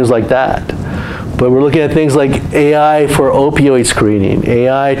opportunities like that. But we're looking at things like AI for opioid screening,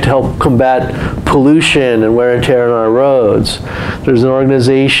 AI to help combat pollution and wear and tear on our roads. There's an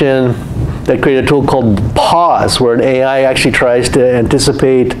organization that created a tool called Pause, where an AI actually tries to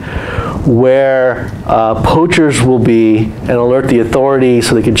anticipate where poachers will be and alert the authorities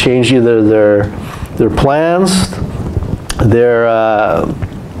so they can change either their plans, I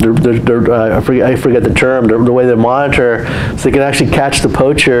forget the term, the way they monitor, so they can actually catch the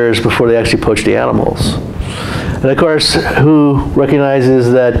poachers before they actually poach the animals. And of course, who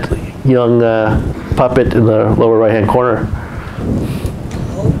recognizes that young puppet in the lower right-hand corner?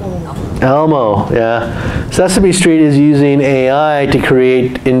 Elmo, yeah. Sesame Street is using AI to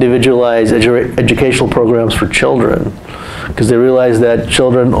create individualized educational programs for children, because they realize that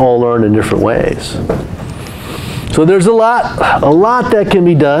children all learn in different ways. So there's a lot that can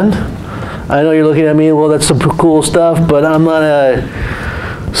be done. I know you're looking at me, well, that's some cool stuff, but I'm not a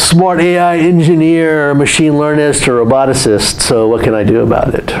smart AI engineer, or machine learnist, or roboticist, so what can I do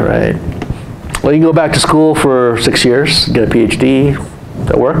about it, right? Well, you can go back to school for 6 years, get a PhD. Does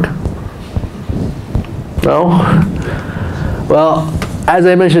that work? No? Well, as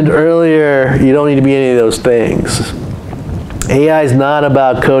I mentioned earlier, you don't need to be any of those things. AI is not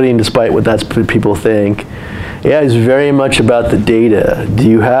about coding, despite what people think. AI is very much about the data. Do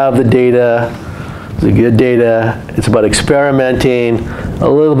you have the data? Is it good data? It's about experimenting, a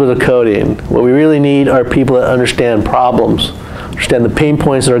little bit of coding. What we really need are people that understand problems, understand the pain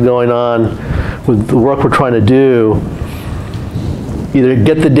points that are going on with the work we're trying to do. Either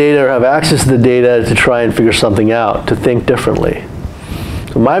get the data or have access to the data to try and figure something out, to think differently.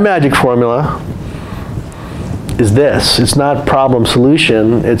 So my magic formula is this. It's not problem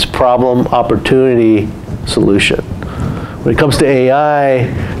solution, it's problem opportunity solution. When it comes to AI,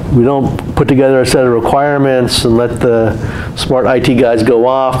 we don't put together a set of requirements and let the smart IT guys go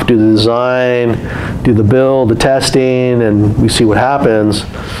off, do the design, do the build, the testing, and we see what happens.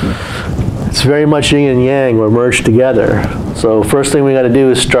 It's very much yin and yang, we're merged together. So first thing we got to do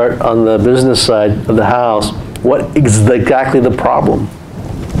is start on the business side of the house. What is exactly the problem?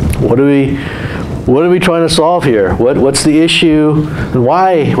 What are we trying to solve here? What's the issue and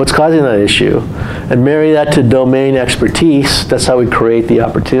why? What's causing that issue? And marry that to domain expertise. That's how we create the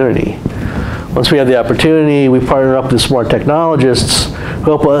opportunity. Once we have the opportunity, we partner up with smart technologists who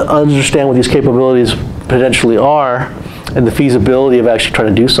help us understand what these capabilities potentially are and the feasibility of actually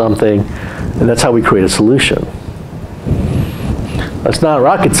trying to do something. And that's how we create a solution. That's not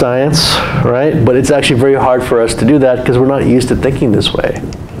rocket science, right? But it's actually very hard for us to do that because we're not used to thinking this way.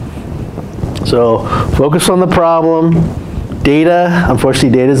 So focus on the problem. Data, unfortunately,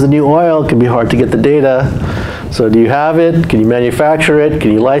 data is the new oil. It can be hard to get the data. So do you have it? Can you manufacture it?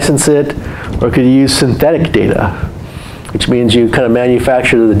 Can you license it? Or could you use synthetic data? Which means you kind of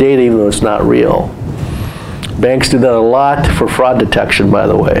manufacture the data even though it's not real. Banks do that a lot for fraud detection, by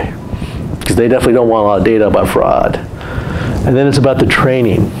the way, because they definitely don't want a lot of data about fraud. And then it's about the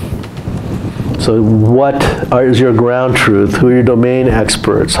training. So what is your ground truth? Who are your domain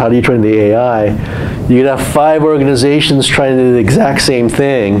experts? How do you train the AI? You could have 5 organizations trying to do the exact same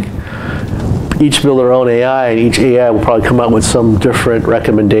thing. Each build their own AI, and each AI will probably come out with some different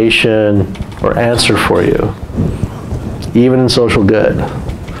recommendation or answer for you, even in social good.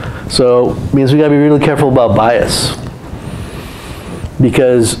 So it means we got to be really careful about bias,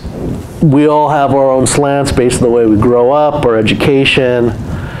 because we all have our own slants based on the way we grow up, our education.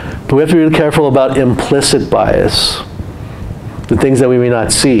 But we have to be really careful about implicit bias, the things that we may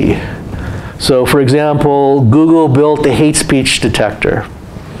not see. So for example, Google built a hate speech detector.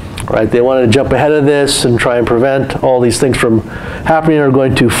 Right? They wanted to jump ahead of this and try and prevent all these things from happening or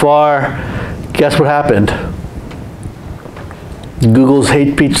going too far. Guess what happened? Google's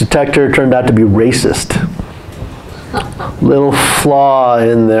hate speech detector turned out to be racist. Little flaw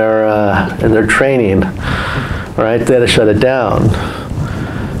in their training. Right? They had to shut it down.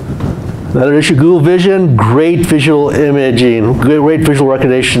 Another issue, Google Vision, great visual imaging, great visual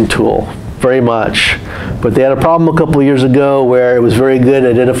recognition tool, very much. But they had a problem a couple of years ago where it was very good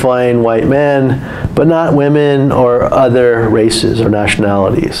at identifying white men, but not women or other races or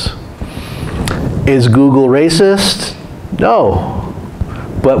nationalities. Is Google racist? No.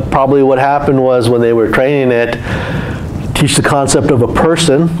 But probably what happened was when they were training it, teach the concept of a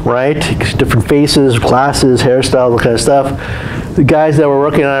person, right? Different faces, glasses, hairstyles, that kind of stuff. The guys that were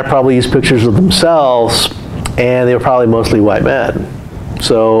working on it probably used pictures of themselves, and they were probably mostly white men.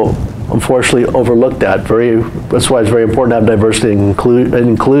 So unfortunately overlooked that. That's why it's very important to have diversity and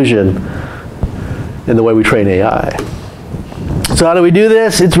inclusion in the way we train AI. So how do we do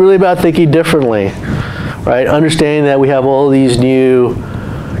this? It's really about thinking differently, right? Understanding that we have all these new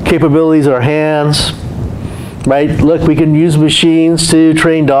capabilities in our hands. right? Look, we can use machines to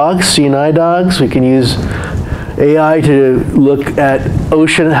train dogs, CNI dogs. We can use AI to look at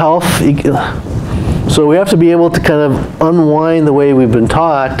ocean health. So we have to be able to kind of unwind the way we've been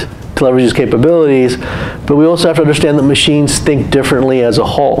taught to leverage these capabilities, but we also have to understand that machines think differently as a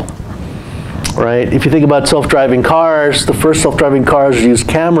whole, right? If you think about self-driving cars, the first self-driving cars used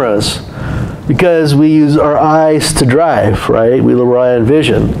cameras because we use our eyes to drive, right? We rely on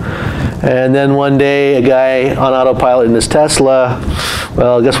vision. And then one day, a guy on autopilot in his Tesla,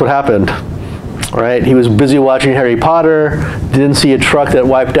 well, guess what happened? Right? He was busy watching Harry Potter, didn't see a truck that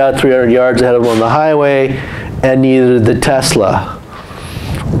wiped out 300 yards ahead of him on the highway, and neither did the Tesla.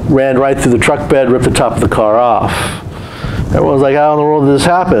 Ran right through the truck bed, ripped the top of the car off. Everyone was like, how in the world did this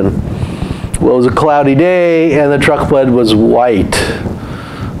happen? Well, it was a cloudy day, and the truck bed was white.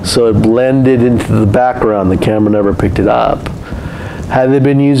 So it blended into the background. The camera never picked it up. Had they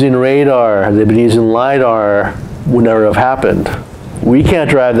been using radar, had they been using LiDAR, would never have happened. We can't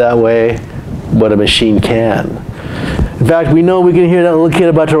drive that way, but a machine can. In fact, we know we can hear that little kid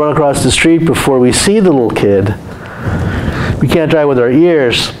about to run across the street before we see the little kid. We can't drive with our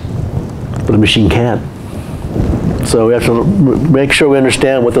ears, but a machine can. So we have to make sure we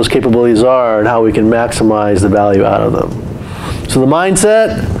understand what those capabilities are and how we can maximize the value out of them. So the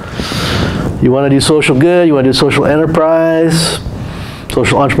mindset, you want to do social good, you want to do social enterprise,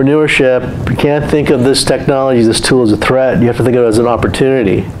 social entrepreneurship. You can't think of this technology, this tool as a threat. You have to think of it as an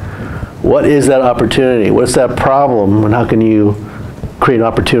opportunity. What is that opportunity? What's that problem? And how can you create an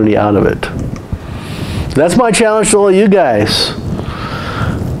opportunity out of it? That's my challenge to all you guys.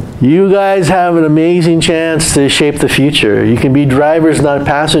 You guys have an amazing chance to shape the future. You can be drivers, not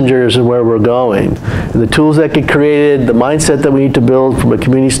passengers in where we're going. And the tools that get created, the mindset that we need to build from a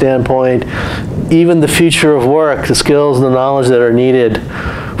community standpoint, even the future of work, the skills and the knowledge that are needed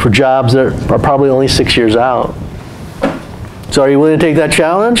for jobs that are probably only 6 years out. So are you willing to take that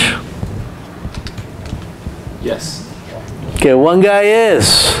challenge? Yes. Okay, one guy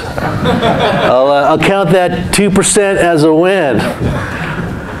is. I'll count that 2% as a win.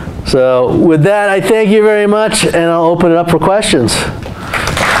 So with that, I thank you very much, and I'll open it up for questions.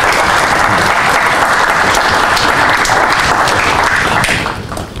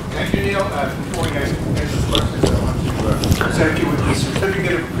 Thank you, Neil. Before we answer questions, I want to present you with the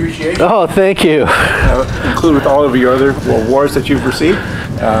certificate of appreciation. Oh, thank you. Included with all of your other awards that you've received.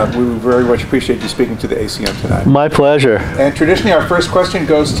 We very much appreciate you speaking to the ACM tonight. My pleasure. And traditionally, our first question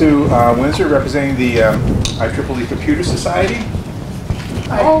goes to Windsor, representing the IEEE Computer Society.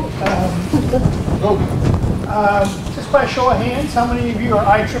 Just by show of hands, how many of you are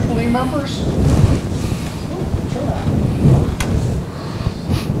IEEE members?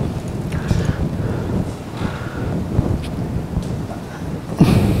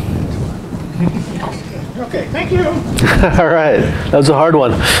 Okay, thank you. All right, that was a hard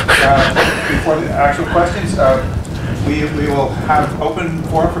one. Before the actual questions, we will have open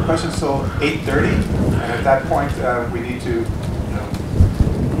forum for questions till 8:30, and at that point we need to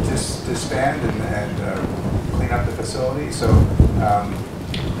disband and clean up the facility. So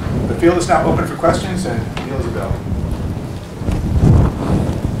the field is now open for questions, and Neil is available.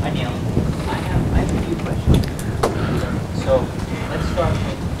 Hi Neil, I have a few questions. So let's start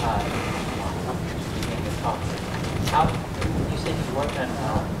with how you said you worked on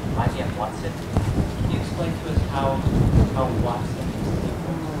IBM Watson. Can you explain to us how Watson is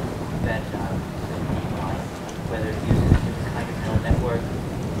different than DeepMind, whether it uses a different kind of neural network,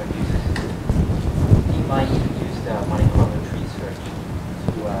 or it uses DeepMind used Monte Carlo tree search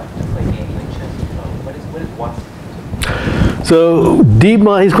to play games like chess and go. What is Watson? So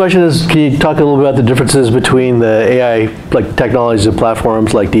DeepMind, his question is, can you talk a little bit about the differences between the AI technologies and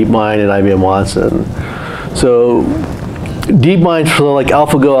platforms like DeepMind and IBM Watson? So DeepMind for like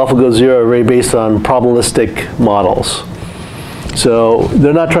AlphaGo, AlphaGo Zero are very based on probabilistic models. So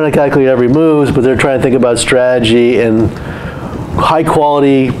they're not trying to calculate every move, but they're trying to think about strategy and high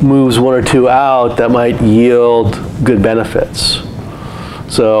quality moves 1 or 2 out that might yield good benefits.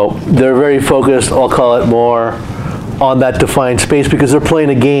 So they're very focused, I'll call it more, on that defined space because they're playing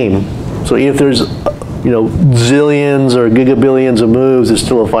a game. So if there's zillions or gigabillions of moves, it's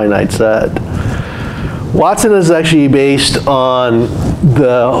still a finite set. Watson is actually based on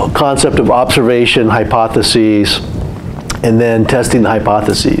the concept of observation, hypotheses, and then testing the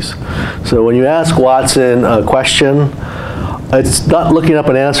hypotheses. So when you ask Watson a question, it's not looking up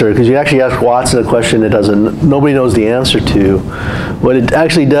an answer because you actually ask Watson a question that nobody knows the answer to. What it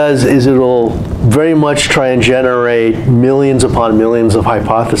actually does is it'll very much try and generate millions upon millions of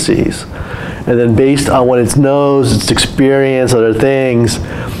hypotheses. And then based on what it knows, its experience, other things,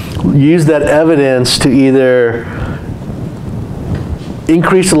 use that evidence to either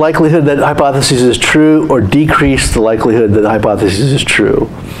increase the likelihood that the hypothesis is true or decrease the likelihood that the hypothesis is true.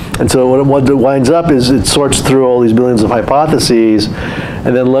 And so what it winds up is it sorts through all these billions of hypotheses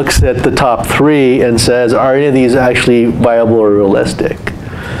and then looks at the top 3 and says, are any of these actually viable or realistic?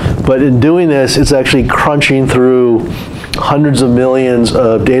 But in doing this, it's actually crunching through hundreds of millions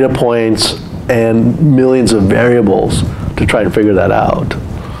of data points and millions of variables to try and figure that out.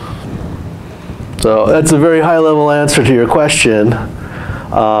 So that's a very high-level answer to your question.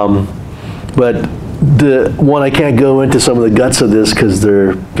 But the one, I can't go into some of the guts of this because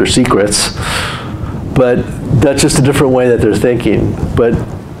they're secrets. But that's just a different way that they're thinking. But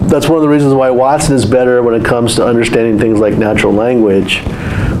that's one of the reasons why Watson is better when it comes to understanding things like natural language,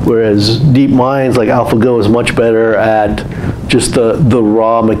 whereas deep minds like AlphaGo is much better at just the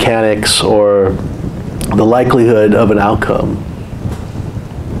raw mechanics or the likelihood of an outcome.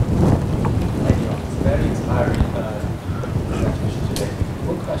 Very inspiring presentation today.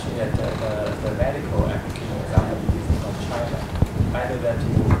 One question that the medical application that I have used from China, I know that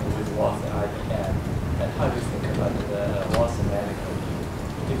you work with Watson IBM, and how do you think about the Watson medical, in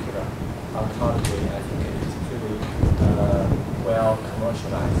particular oncology? I think it is pretty well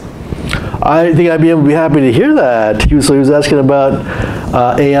commercialized. I think IBM would be happy to hear that. He was asking about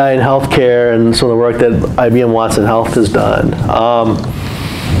AI in healthcare and some of the work that IBM Watson Health has done.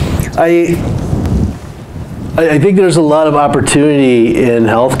 I think there's a lot of opportunity in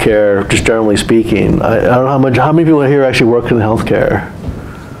healthcare, just generally speaking. I don't know how many people here actually work in healthcare.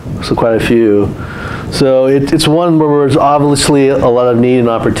 So quite a few. So it's one where there's obviously a lot of need and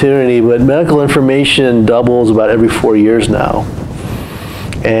opportunity, but medical information doubles about every 4 years now.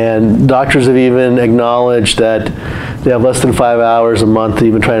 And doctors have even acknowledged that they have less than 5 hours a month to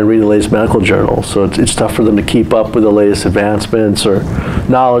even try and read the latest medical journals. So it's tough for them to keep up with the latest advancements or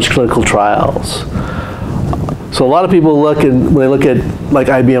knowledge clinical trials. So a lot of people look, and when they look at like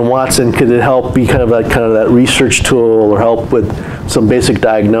IBM Watson, could it help be kind of that research tool or help with some basic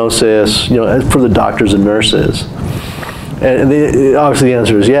diagnosis, for the doctors and nurses? And obviously the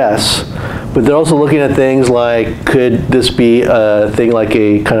answer is yes. But they're also looking at things like, could this be a thing like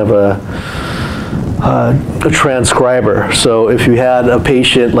a kind of a transcriber? So if you had a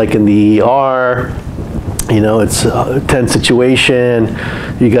patient like in the ER, it's a tense situation,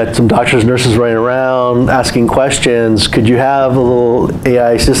 you got some doctors and nurses running around asking questions, could you have a little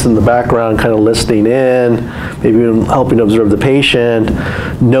AI system in the background kind of listening in, maybe even helping to observe the patient,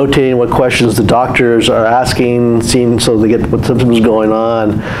 notating what questions the doctors are asking, seeing so they get what symptoms going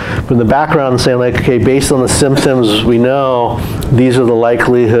on. But in the background saying like, okay, based on the symptoms we know, these are the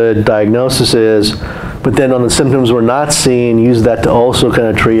likelihood diagnosis is, but then on the symptoms we're not seeing, use that to also kind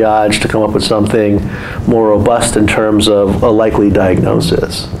of triage to come up with something more robust in terms of a likely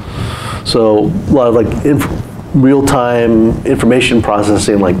diagnosis. So a lot of like real-time information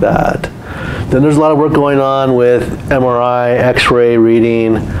processing like that. Then there's a lot of work going on with MRI, X-ray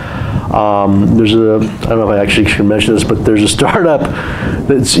reading. There's I don't know if I actually should mention this, but there's a startup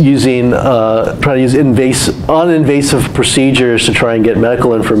that's using, trying to use uninvasive procedures to try and get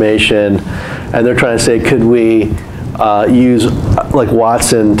medical information. And they're trying to say, could we use like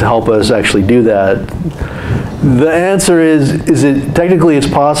Watson to help us actually do that? The answer is it technically it's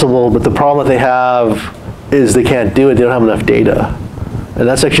possible, but the problem that they have is they can't do it. They don't have enough data. And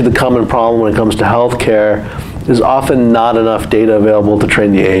that's actually the common problem when it comes to healthcare. There's often not enough data available to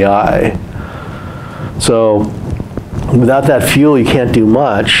train the AI. So without that fuel, you can't do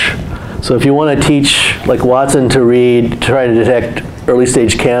much. So if you want to teach like Watson to try to detect early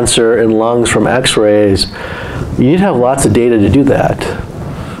stage cancer in lungs from X-rays, you need to have lots of data to do that.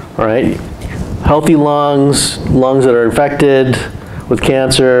 All right? Healthy lungs that are infected with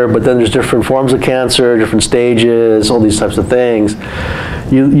cancer, but then there's different forms of cancer, different stages, all these types of things.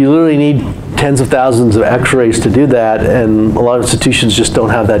 You literally need tens of thousands of X-rays to do that, and a lot of institutions just don't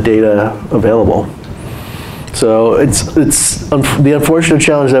have that data available. So it's the unfortunate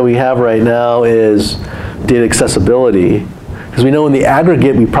challenge that we have right now is data accessibility, because we know in the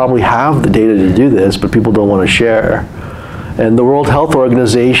aggregate we probably have the data to do this, but people don't want to share. And the World Health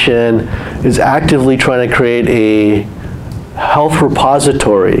Organization is actively trying to create a health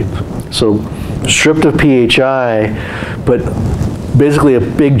repository, so stripped of PHI, but basically a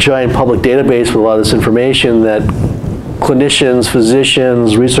big giant public database with a lot of this information that clinicians,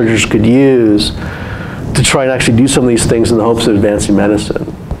 physicians, researchers could use to try and actually do some of these things in the hopes of advancing medicine.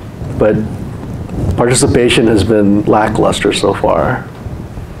 But participation has been lackluster so far.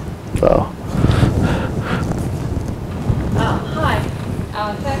 So.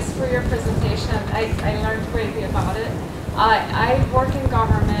 Hi, thanks for your presentation. I learned greatly about it. I work in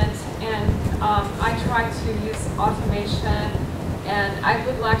government, automation, and I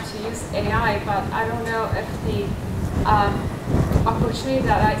would like to use AI, but I don't know if the opportunity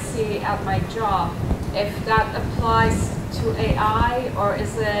that I see at my job, if that applies to AI or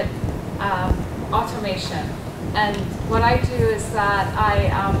is it automation. And what I do is that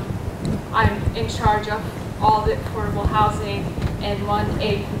I'm in charge of all the affordable housing in one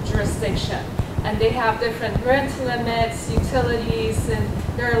jurisdiction. And they have different rent limits, utilities, and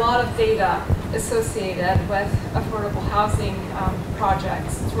there are a lot of data associated with affordable housing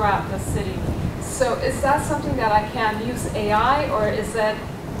projects throughout the city. So is that something that I can use AI, or is it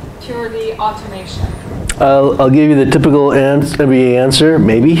purely automation? I'll give you the typical MBA answer,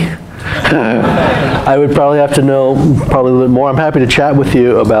 maybe. I would probably have to know probably a little bit more. I'm happy to chat with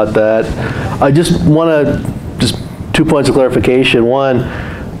you about that. I just want to, just 2 points of clarification. One,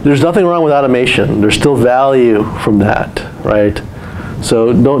 there's nothing wrong with automation. There's still value from that, right?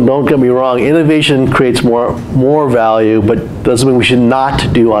 So don't get me wrong. Innovation creates more value, but doesn't mean we should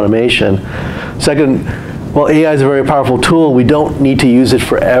not do automation. Second, while AI is a very powerful tool, we don't need to use it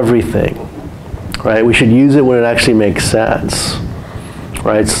for everything, right? We should use it when it actually makes sense,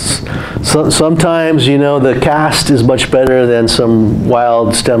 right? Sometimes, you know, the cast is much better than some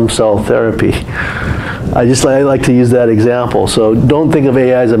wild stem cell therapy. I like to use that example. So don't think of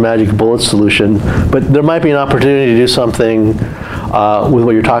AI as a magic bullet solution, but there might be an opportunity to do something with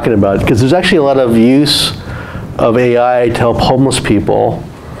what you're talking about, because there's actually a lot of use of AI to help homeless people.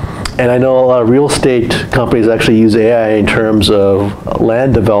 And I know a lot of real estate companies actually use AI in terms of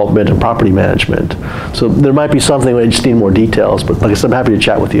land development and property management. So there might be something where I just need more details, but like I said, I'm happy to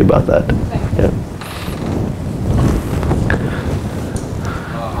chat with you about that. Yeah.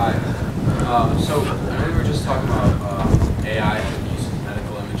 Hi. So I know we were just talking about AI and use of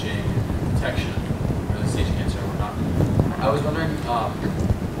medical imaging, detection, early stage cancer and whatnot. I was wondering,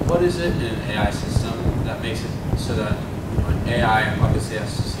 what is it in an AI system that makes it so that an AI obviously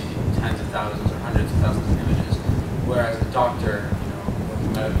has to see tens of thousands or hundreds of thousands of images, whereas a doctor, you know,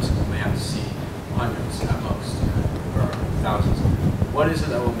 with medical school may have to see hundreds at most, or thousands. What is it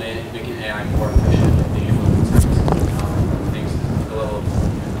that will make an AI more efficient at being able to detect things at the level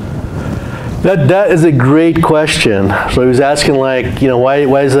of? That is a great question. So he was asking, like, you know, why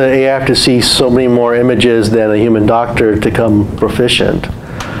does the AI have to see so many more images than a human doctor to become proficient?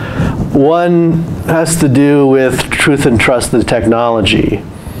 One has to do with truth and trust in the technology.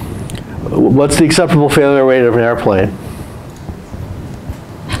 What's the acceptable failure rate of an airplane?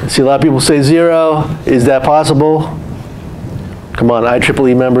 I see a lot of people say 0. Is that possible? Come on,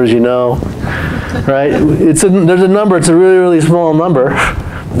 IEEE members, you know, right? There's a number. It's a really, really small number.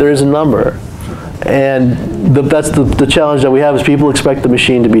 There is a number. And that's the challenge that we have is people expect the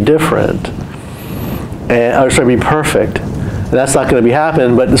machine to be different, or sorry, be perfect. And that's not going to be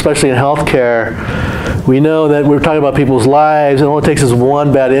happening, but especially in healthcare, we know that we're talking about people's lives, and all it takes is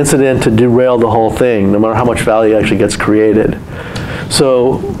one bad incident to derail the whole thing, no matter how much value actually gets created.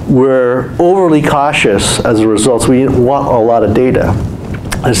 So we're overly cautious as a result, so we want a lot of data.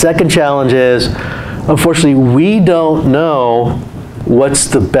 The second challenge is, unfortunately, we don't know what's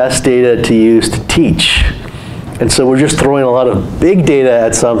the best data to use to teach. And so we're just throwing a lot of big data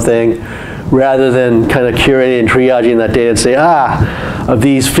at something rather than kind of curating and triaging that data and say, of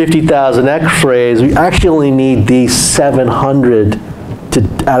these 50,000 x-rays, we actually only need these 700 to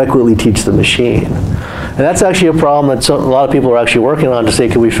adequately teach the machine. And that's actually a problem that a lot of people are actually working on to say,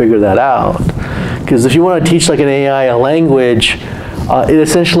 can we figure that out? Because if you want to teach like an AI a language, it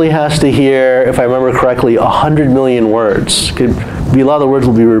essentially has to hear, if I remember correctly, 100 million words. Could be a lot of the words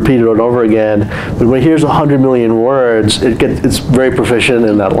will be repeated over and over again, but when it hears 100 million words, it's very proficient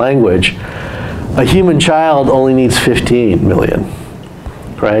in that language. A human child only needs 15 million,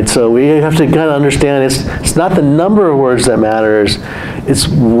 right? So we have to kind of understand it's not the number of words that matters, it's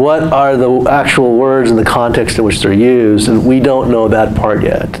what are the actual words in the context in which they're used, and we don't know that part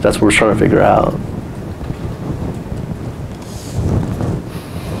yet. That's what we're trying to figure out.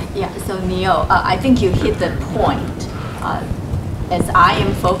 Yeah, so Neil, I think you hit the point. As I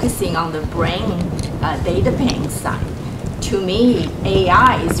am focusing on the brain data bank side, to me,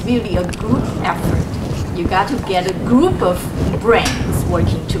 AI is really a group effort. You got to get a group of brains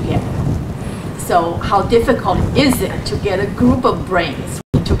working together. So how difficult is it to get a group of brains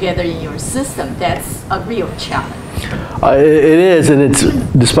together in your system? That's a real challenge. It is, and it's,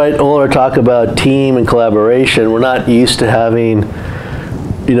 despite all our talk about team and collaboration, we're not used to having,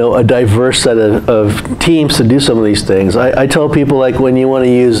 you know, a diverse set of teams to do some of these things. I tell people, like, when you want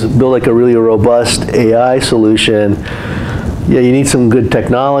to build like a really robust AI solution, yeah, you need some good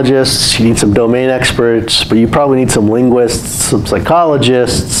technologists, you need some domain experts, but you probably need some linguists, some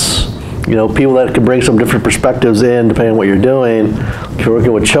psychologists, You know, people that can bring some different perspectives in depending on what you're doing. If you're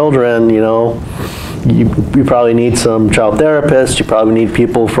working with children, you know, you probably need some child therapists, you probably need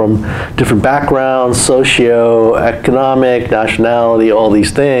people from different backgrounds, socio-economic, nationality, all these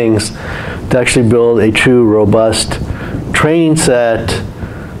things, to actually build a true, robust training set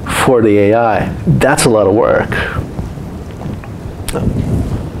for the AI. That's a lot of work.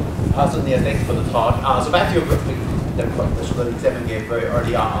 So Neil, thanks for the talk. So back to the example you gave very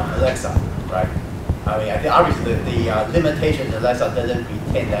early on Alexa, right? I mean, I think obviously the limitation of Alexa doesn't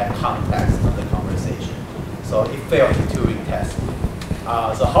retain that context of the conversation. So it failed the Turing test.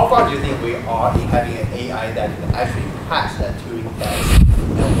 So how far do you think we are in having an AI that can actually pass that Turing test?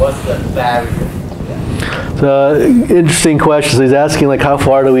 And what's the barrier to that? So interesting questions. He's asking, like, how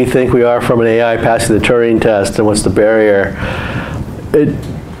far do we think we are from an AI passing the Turing test, and what's the barrier? It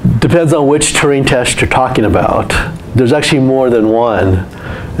depends on which Turing test you're talking about. There's actually more than one.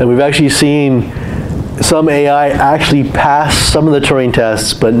 And we've actually seen some AI actually pass some of the Turing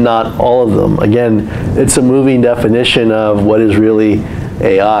tests, but not all of them. Again, it's a moving definition of what is really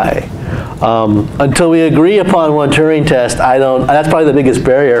AI. Until we agree upon one Turing test, that's probably the biggest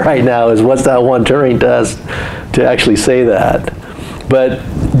barrier right now, is what's that one Turing test to actually say that. But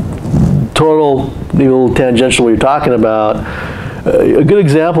total, little tangential what you're talking about, a good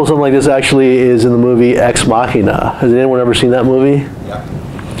example of something like this actually is in the movie Ex Machina. Has anyone ever seen that movie? Yeah.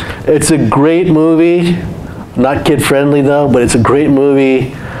 It's a great movie, not kid-friendly though, but it's a great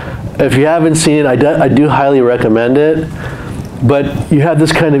movie. If you haven't seen it, I do highly recommend it. But you have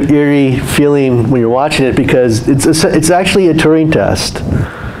this kind of eerie feeling when you're watching it, because it's actually a Turing test.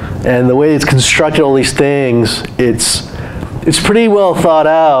 And the way it's constructed all these things, it's pretty well thought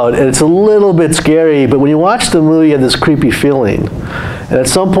out, and it's a little bit scary, but when you watch the movie, you have this creepy feeling. And at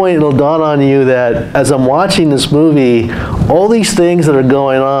some point, it'll dawn on you that as I'm watching this movie, all these things that are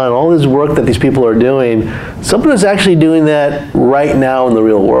going on, all this work that these people are doing, someone is actually doing that right now in the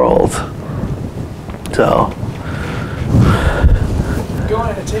real world. So.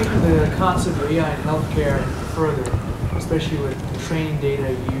 Going and taking the concept of AI in healthcare further, especially with the training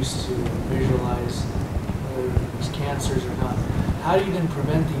data used to visualize whether it's cancers or not, how do you then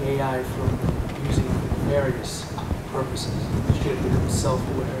prevent the AI from using it for various purposes? Should it become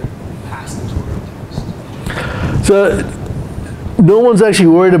self-aware and pass the Turing test? So no one's actually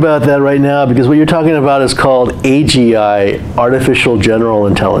worried about that right now, because what you're talking about is called AGI, Artificial General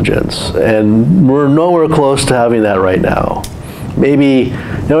Intelligence. And we're nowhere close to having that right now. Maybe,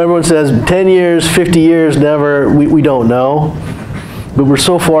 you know, everyone says 10 years, 50 years, never, we don't know. But we're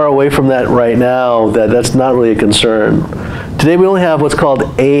so far away from that right now that that's not really a concern. Today we only have what's called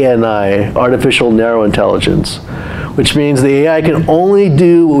ANI, Artificial Narrow Intelligence, which means the AI can only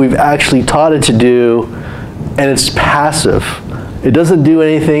do what we've actually taught it to do, and it's passive. It doesn't do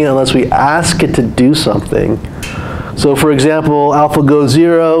anything unless we ask it to do something. So for example, AlphaGo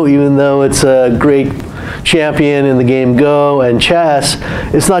Zero, even though it's a great champion in the game Go and chess,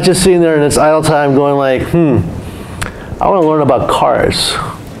 it's not just sitting there in its idle time going like, I want to learn about cars.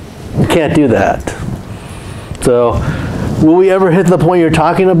 You can't do that. So will we ever hit the point you're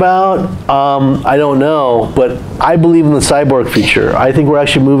talking about? I don't know, but I believe in the cyborg future. I think we're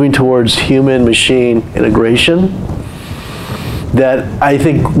actually moving towards human-machine integration. That I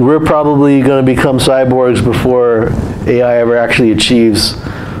think we're probably going to become cyborgs before AI ever actually achieves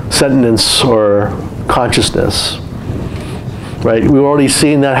sentience or consciousness. Right? We've already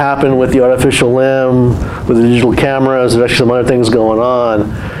seen that happen with the artificial limb, with the digital cameras. There's actually some other things going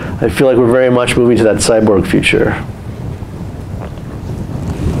on. I feel like we're very much moving to that cyborg future.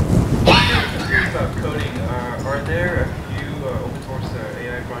 About coding, are there a few open source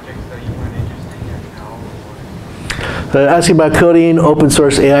AI projects that you find interesting, and how? Asking about coding, open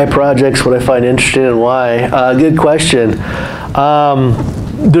source AI projects, what I find interesting and why. Good question.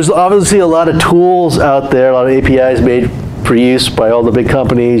 There's obviously a lot of tools out there, a lot of APIs made for use by all the big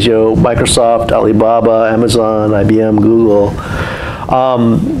companies, you know, Microsoft, Alibaba, Amazon, IBM, Google.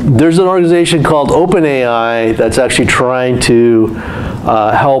 There's an organization called OpenAI that's actually trying to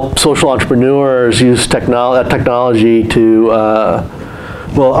help social entrepreneurs use technology to,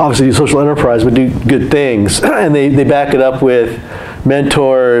 well, obviously do social enterprise, but do good things. And they back it up with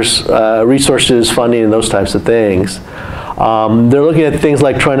mentors, resources, funding, and those types of things. They're looking at things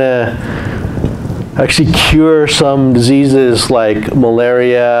like trying to actually cure some diseases like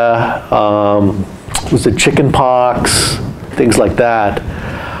malaria, was it chicken pox, things like that.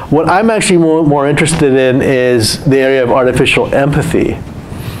 What I'm actually more interested in is the area of artificial empathy.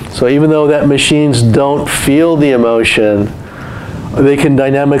 So even though that machines don't feel the emotion, they can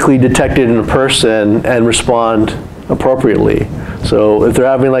dynamically detect it in a person and respond appropriately. So if they're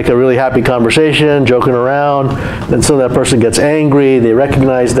having like a really happy conversation, joking around, then suddenly that person gets angry, they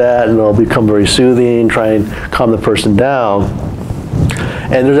recognize that, and they'll become very soothing, try and calm the person down.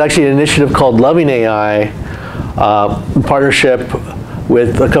 And there's actually an initiative called Loving AI, in partnership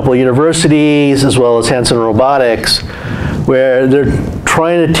with a couple of universities as well as Hanson Robotics, where they're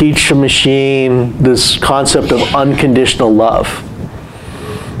trying to teach a machine this concept of unconditional love.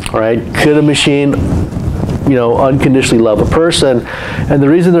 Right? Could a machine, unconditionally love a person? And the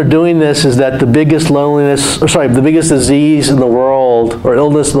reason they're doing this is that the biggest the biggest disease in the world, or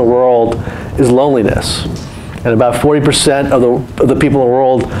illness in the world, is loneliness. And about 40% of the people in the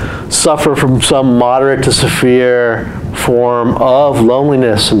world suffer from some moderate to severe form of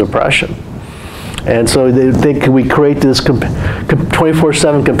loneliness and depression. And so they think, can we create this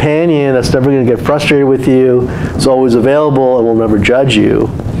 24/7 companion that's never going to get frustrated with you, it's always available, and will never judge you.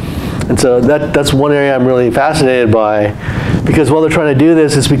 And so that's one area I'm really fascinated by, because while they're trying to do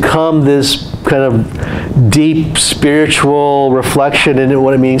this, it's become this kind of deep spiritual reflection into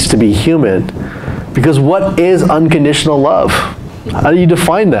what it means to be human. Because what is unconditional love? How do you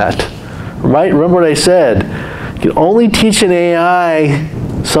define that? Right? Remember what I said. You can only teach an AI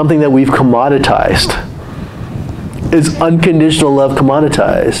something that we've commoditized. Is unconditional love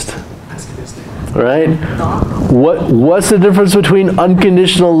commoditized? Right? What's the difference between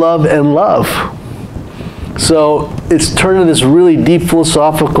unconditional love and love? So it's turned into this really deep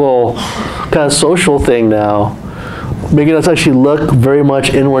philosophical kind of social thing now, making us actually look very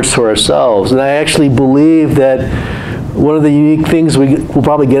much inwards to ourselves. And I actually believe that one of the unique things we'll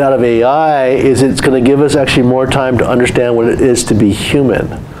probably get out of AI is it's going to give us actually more time to understand what it is to be human.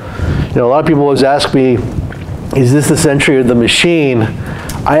 A lot of people always ask me, is this the century of the machine?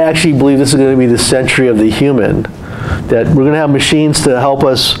 I actually believe this is going to be the century of the human. That we're going to have machines to help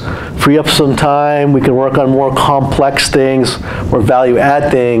us free up some time. We can work on more complex things, more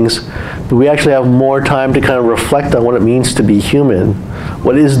value-add things. But we actually have more time to kind of reflect on what it means to be human.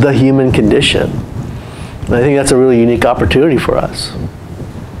 What is the human condition? And I think that's a really unique opportunity for us. So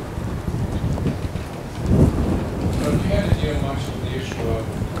if you had to deal much with the issue of,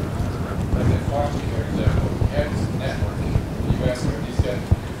 like the foster care example, you had this network, you asked them, these guys do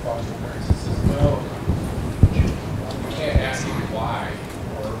foster parents, it says, no, you can't ask him why,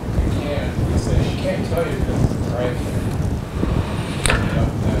 or you can. He says, she can't tell you because it's right here.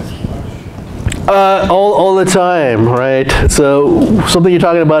 All the time, right? So something you're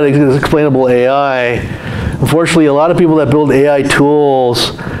talking about is explainable AI. Unfortunately, a lot of people that build AI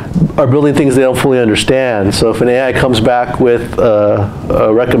tools are building things they don't fully understand. So if an AI comes back with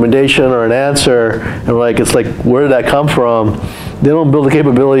a recommendation or an answer, and it's like, where did that come from? They don't build the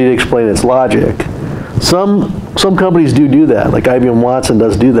capability to explain its logic. Some companies do that, like IBM Watson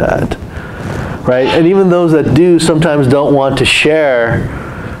does do that, right? And even those that do sometimes don't want to share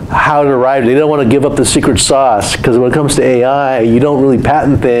how to arrive. They don't want to give up the secret sauce, because when it comes to AI, you don't really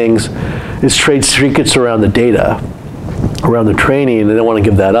patent things. It's trade secrets around the data, around the training, and they don't want to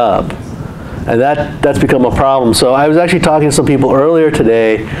give that up. And that's become a problem. So I was actually talking to some people earlier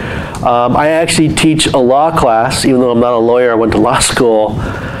today. I actually teach a law class, even though I'm not a lawyer, I went to law school,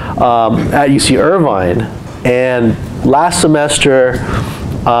 at UC Irvine. And last semester,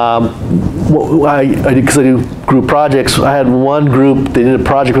 because I do group projects, I had one group, they did a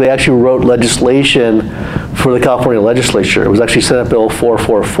project where they actually wrote legislation for the California legislature. It was actually Senate Bill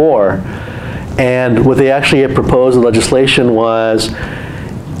 444. And what they actually had proposed in legislation was,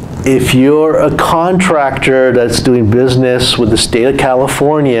 if you're a contractor that's doing business with the state of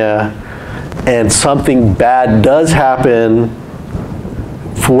California and something bad does happen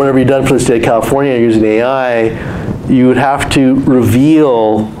for whatever you've done for the state of California using AI, you would have to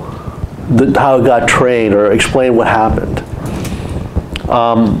reveal how it got trained or explain what happened.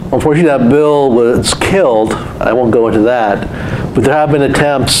 Unfortunately, that bill was killed. I won't go into that. But there have been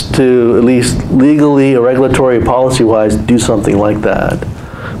attempts to, at least legally or regulatory policy-wise, do something like that.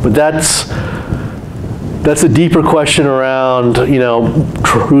 But that's a deeper question around,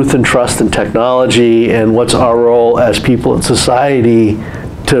 truth and trust in technology, and what's our role as people in society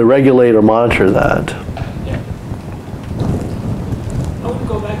to regulate or monitor that. I want to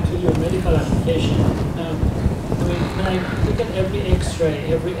go back to your medical application. When I look at every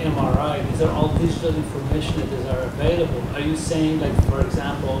X-ray, every MRI, these are all digital information that are available. Are you saying, like, for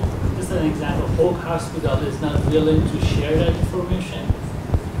example, just an example, Hope Hospital is not willing to share that information?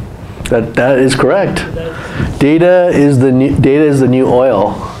 That is correct. Data is the new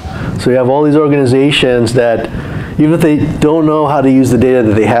oil. So you have all these organizations that, even if they don't know how to use the data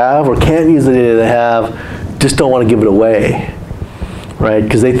that they have or can't use the data they have, just don't want to give it away, right?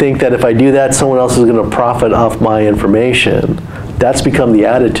 Because they think that if I do that, someone else is going to profit off my information. That's become the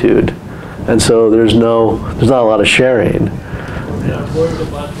attitude. And so there's not a lot of sharing. They're not worried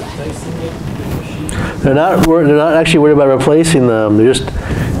about replacing it with machines? They're not actually worried about replacing them. They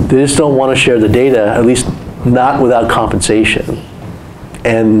just don't want to share the data, at least not without compensation.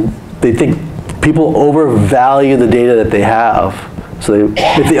 And they think people overvalue the data that they have. So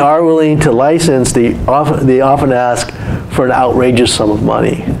if they are willing to license, they often ask for an outrageous sum of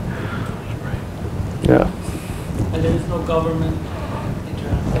money. Yeah. And there is no government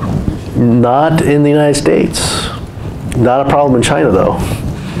internet? Not in the United States. Not a problem in China, though.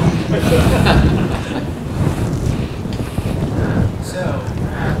 So,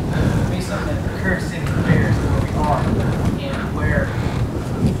 based on the current state of affairs where we are, and where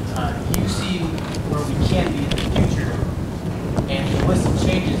you see where we can be in the future, and the list of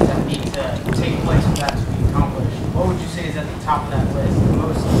changes that need to take place for that to be accomplished, what would you say is at the top of that list, the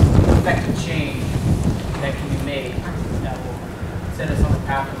most effective change that can be made that will set us on the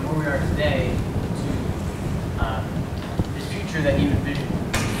path from where we are today to this future that you envision?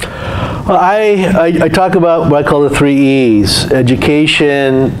 Well, I talk about what I call the 3 E's: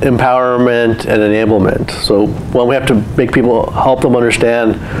 education, empowerment, and enablement. So, one, we have to make people, help them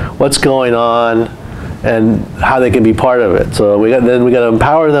understand what's going on and how they can be part of it. So then we got to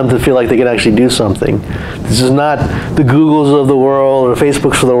empower them to feel like they can actually do something. This is not the Googles of the world or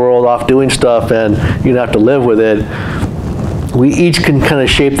Facebooks of the world off doing stuff and you have to live with it. We each can kind of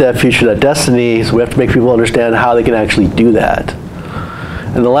shape that future, that destiny, so we have to make people understand how they can actually do that.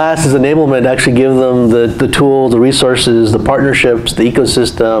 And the last is enablement, actually give them the tools, the resources, the partnerships, the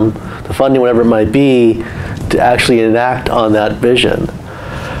ecosystem, the funding, whatever it might be, to actually enact on that vision.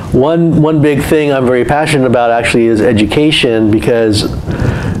 One big thing I'm very passionate about actually is education, because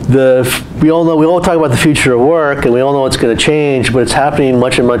we all talk about the future of work and we all know it's going to change, but it's happening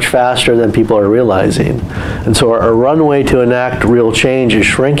much and much faster than people are realizing. And so our runway to enact real change is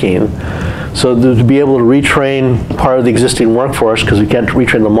shrinking. So to be able to retrain part of the existing workforce, because we can't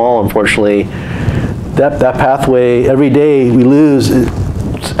retrain them all, unfortunately, that pathway, every day we lose,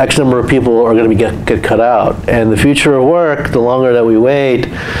 X number of people are going to get cut out. And the future of work, the longer that we wait,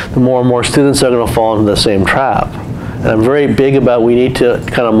 the more and more students are going to fall into the same trap. And I'm very big about we need to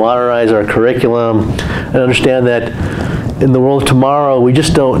kind of modernize our curriculum and understand that in the world of tomorrow, we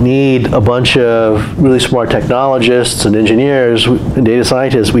just don't need a bunch of really smart technologists and engineers and data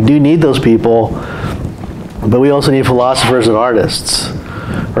scientists. We do need those people, but we also need philosophers and artists,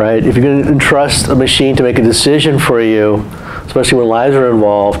 right? If you're going to entrust a machine to make a decision for you, especially when lives are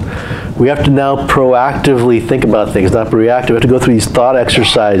involved, we have to now proactively think about things, not be reactive. We have to go through these thought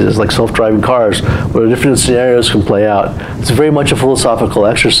exercises like self-driving cars, where different scenarios can play out. It's very much a philosophical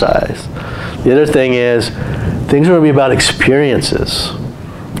exercise. The other thing is, things are going to be about experiences,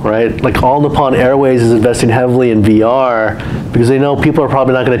 right? Like All Nippon Airways is investing heavily in VR because they know people are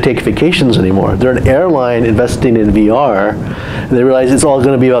probably not going to take vacations anymore. They're an airline investing in VR, and they realize it's all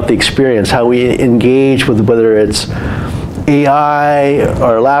going to be about the experience, how we engage with, whether it's AI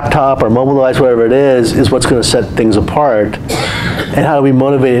or laptop or mobile device, whatever it is what's going to set things apart. And how do we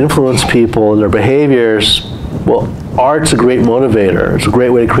motivate and influence people and their behaviors? Well, art's a great motivator. It's a great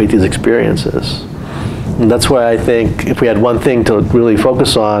way to create these experiences. And that's why I think if we had one thing to really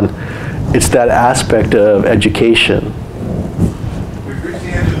focus on, it's that aspect of education. We've reached the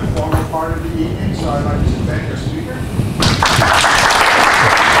end of the formal part of the evening, so I'd like to thank our speaker.